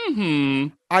says, Mm-hmm.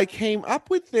 I came up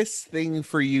with this thing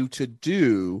for you to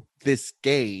do, this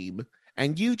game,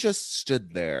 and you just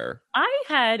stood there.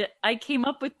 I came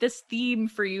up with this theme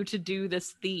for you to do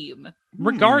this theme.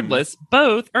 Regardless,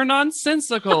 both are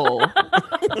nonsensical.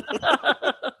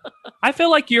 I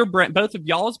feel like both of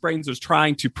y'all's brains was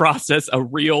trying to process a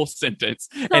real sentence,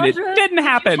 and it Sandra, didn't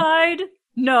happen. Tried?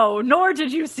 No, nor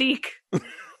did you seek.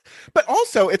 But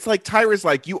also, it's like Tyra's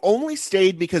like, you only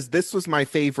stayed because this was my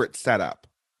favorite setup.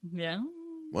 Yeah.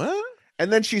 What?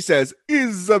 And then she says,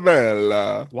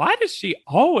 Isabella. Why does she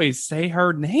always say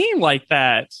her name like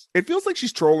that? It feels like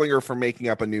she's trolling her for making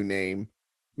up a new name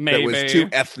Maybe. that was too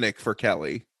ethnic for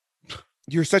Kelly.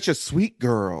 You're such a sweet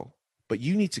girl, but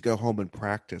you need to go home and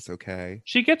practice, okay?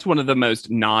 She gets one of the most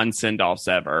non-send-offs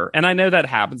ever. And I know that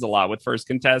happens a lot with first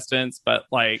contestants, but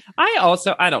like,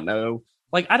 I don't know.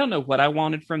 Like, I don't know what I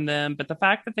wanted from them, but the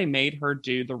fact that they made her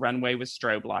do the runway with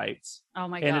strobe lights, Oh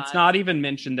my god. and it's not even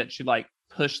mentioned that she like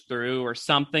pushed through or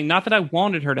something. Not that I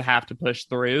wanted her to have to push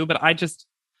through, but I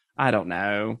don't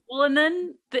know. Well, and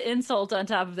then the insult on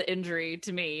top of the injury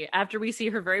to me after we see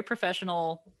her very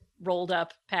professional rolled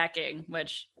up packing,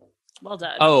 which well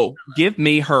done. Oh, give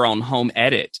me her on home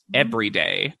edit every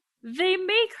day. They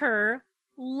make her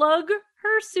lug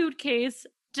her suitcase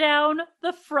down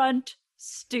the front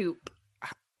stoop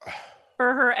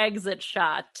for her exit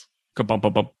shot.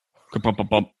 Ka-bum-bum-bum.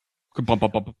 Ka-bum-bum-bum.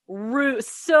 Ka-bum-bum-bum. Rude,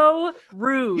 so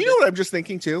rude. You know what I'm just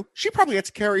thinking too? She probably had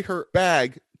to carry her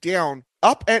bag down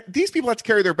up, and these people have to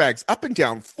carry their bags up and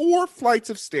down 4 flights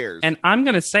of stairs. And I'm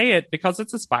going to say it because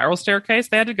it's a spiral staircase.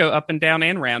 They had to go up and down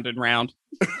and round and round.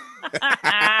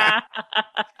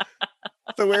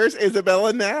 So where's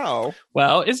Isabella now?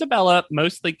 Well, Isabella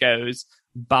mostly goes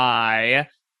by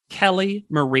Kelly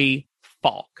Marie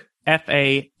Falk,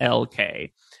 Falk.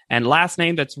 And last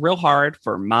name that's real hard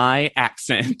for my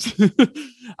accent.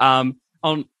 On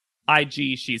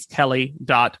IG, she's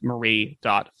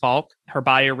kelly.marie.falk. Her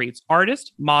bio reads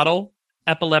artist, model,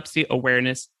 epilepsy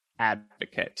awareness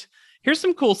advocate. Here's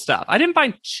some cool stuff. I didn't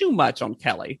find too much on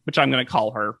Kelly, which I'm going to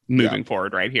call her moving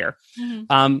forward right here.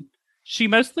 Mhm. She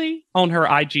mostly on her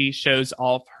IG shows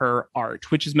off her art,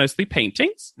 which is mostly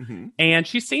paintings. Mm-hmm. And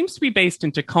she seems to be based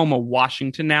in Tacoma,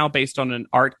 Washington now, based on an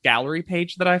art gallery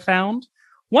page that I found.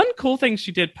 One cool thing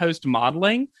she did post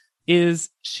modeling is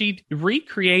she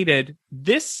recreated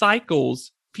this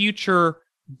cycle's future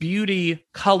beauty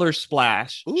color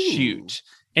splash Ooh. shoot.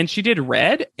 And she did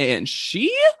red and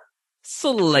she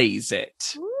slays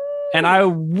it. And I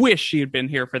wish she had been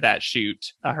here for that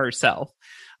shoot herself.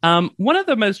 One of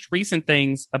the most recent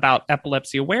things about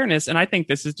epilepsy awareness, and I think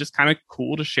this is just kind of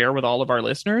cool to share with all of our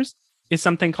listeners, is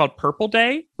something called Purple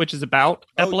Day, which is about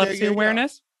epilepsy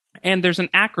awareness. And there's an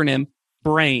acronym,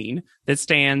 BRAIN,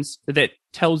 that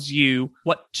tells you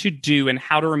what to do and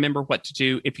how to remember what to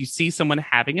do if you see someone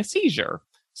having a seizure.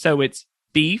 So it's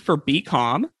B for be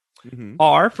calm, Mm-hmm.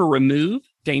 R for remove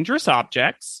dangerous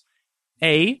objects,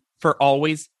 A for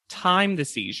always time the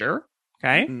seizure.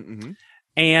 Okay. Mm-hmm.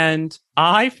 And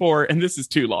I for, and this is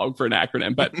too long for an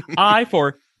acronym, but I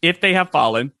for if they have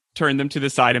fallen, turn them to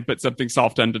the side and put something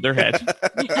soft under their head.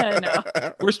 Yeah, I know.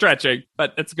 We're stretching,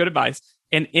 but that's good advice.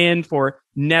 And N for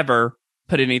never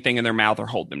put anything in their mouth or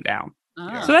hold them down.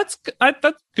 Oh. So that's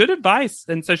good advice.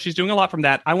 And so she's doing a lot from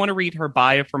that. I want to read her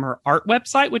bio from her art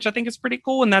website, which I think is pretty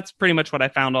cool. And that's pretty much what I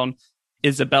found on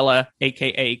Isabella,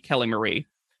 aka Kelly Marie.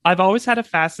 I've always had a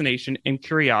fascination and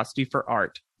curiosity for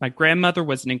art. My grandmother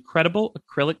was an incredible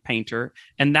acrylic painter,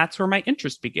 and that's where my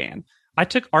interest began. I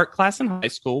took art class in high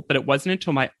school, but it wasn't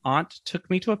until my aunt took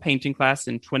me to a painting class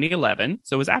in 2011,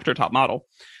 so it was after Top Model,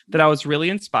 that I was really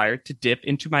inspired to dip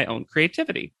into my own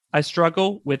creativity. I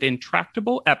struggle with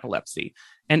intractable epilepsy,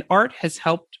 and art has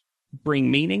helped bring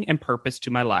meaning and purpose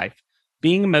to my life.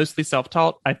 Being mostly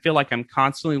self-taught, I feel like I'm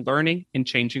constantly learning and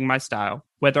changing my style.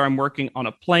 Whether I'm working on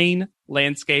a plane,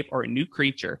 landscape, or a new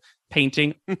creature,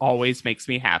 painting always makes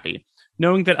me happy.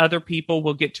 Knowing that other people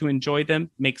will get to enjoy them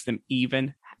makes me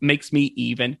even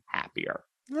happier.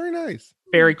 Very nice.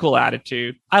 Very cool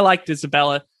attitude. I liked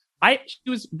Isabella. She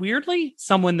was weirdly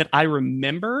someone that I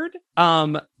remembered,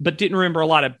 but didn't remember a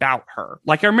lot about her.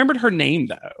 Like I remembered her name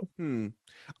though.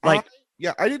 I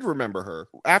did remember her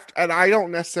and I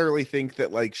don't necessarily think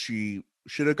that like she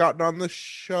should have gotten on the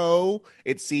show.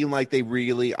 It seemed like I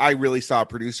really saw a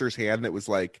producer's hand that was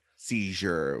like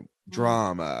seizure,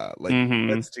 drama, like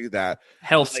let's do that.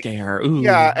 Hell scare. Ooh.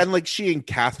 Yeah, and like she and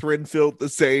Catherine filled the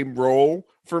same role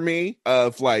for me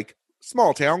of like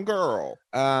small town girl.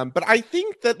 But I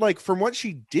think that like from what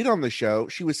she did on the show,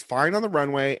 she was fine on the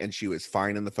runway and she was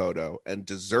fine in the photo and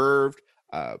deserved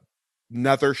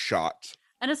another shot.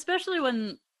 And especially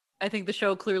when I think the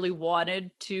show clearly wanted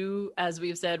to, as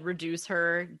we've said, reduce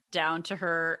her down to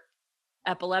her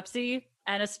epilepsy,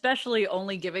 and especially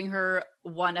only giving her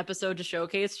one episode to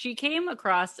showcase, she came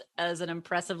across as an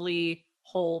impressively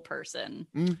whole person.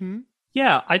 Mm-hmm.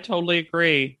 Yeah, I totally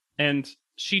agree. And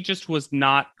she just was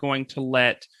not going to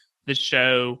let the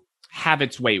show have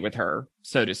its way with her,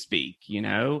 so to speak, you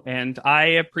know? And I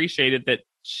appreciated that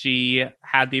she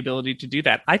had the ability to do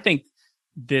that. I think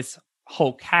this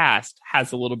whole cast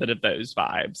has a little bit of those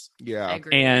vibes. Yeah. I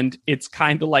agree. And it's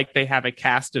kind of like they have a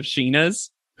cast of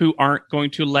Sheenas who aren't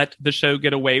going to let the show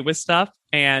get away with stuff.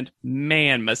 And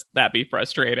man, must that be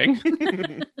frustrating.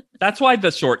 That's why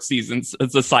the short seasons,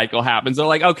 as the cycle happens. They're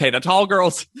like, okay, the tall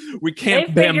girls, we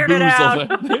can't bamboozle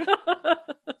them.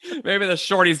 Maybe the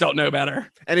shorties don't know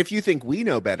better. And if you think we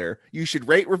know better, you should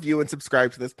rate, review, and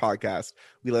subscribe to this podcast.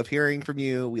 We love hearing from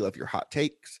you. We love your hot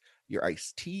takes, your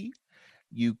iced tea.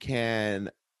 You can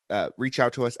reach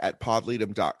out to us at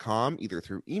podleadum.com, either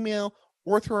through email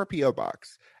or through our P.O.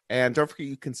 box. And don't forget,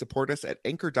 you can support us at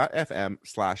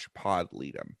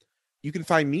anchor.fm/podleadum. You can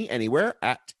find me anywhere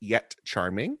at Yet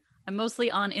Charming. I'm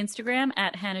mostly on Instagram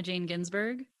at Hannah Jane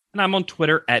Ginsburg. And I'm on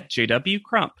Twitter at JW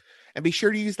Crump. And be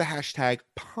sure to use the hashtag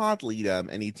podleadum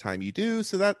anytime you do.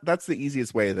 So that's the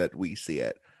easiest way that we see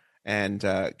it. And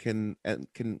can put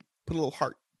a little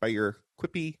heart by your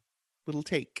quippy little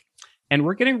take. And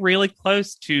we're getting really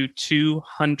close to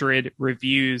 200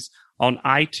 reviews on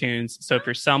iTunes. So if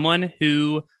you're someone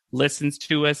who listens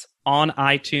to us on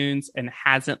iTunes and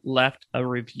hasn't left a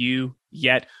review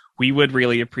yet, we would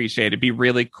really appreciate it. It'd be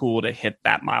really cool to hit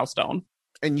that milestone.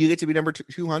 And you get to be number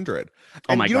 200.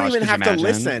 Oh my gosh. You don't even have to imagine?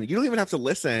 listen. You don't even have to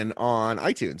listen on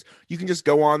iTunes. You can just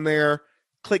go on there,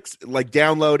 click, like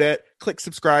download it, click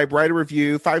subscribe, write a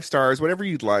review, 5 stars, whatever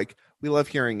you'd like. We love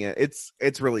hearing it.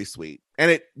 It's really sweet. And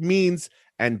it means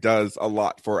and does a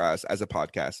lot for us as a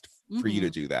podcast for you to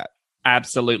do that.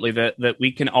 Absolutely. That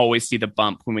we can always see the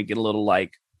bump when we get a little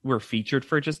like we're featured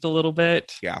for just a little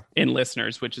bit in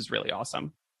listeners, which is really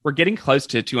awesome. We're getting close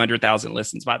to 200,000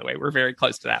 listens, by the way. We're very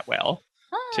close to that.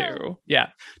 Too. Yeah.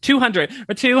 200,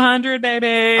 baby.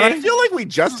 And I feel like we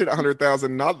just hit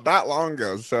 100,000 not that long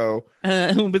ago. So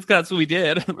that's what we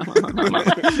did.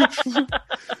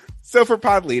 So for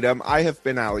Podleadum, I have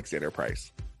been Alexander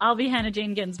Price. I'll be Hannah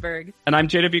Jane Ginsburg. And I'm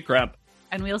JW Crump.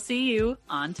 And we'll see you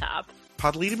on top.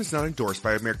 Podleadum is not endorsed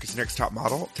by America's Next Top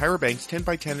Model, Tyra Banks,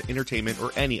 10x10 Entertainment,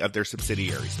 or any of their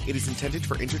subsidiaries. It is intended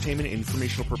for entertainment and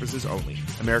informational purposes only.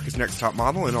 America's Next Top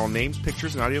Model and all names,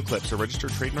 pictures, and audio clips are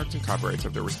registered trademarks and copyrights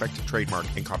of their respective trademark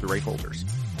and copyright holders.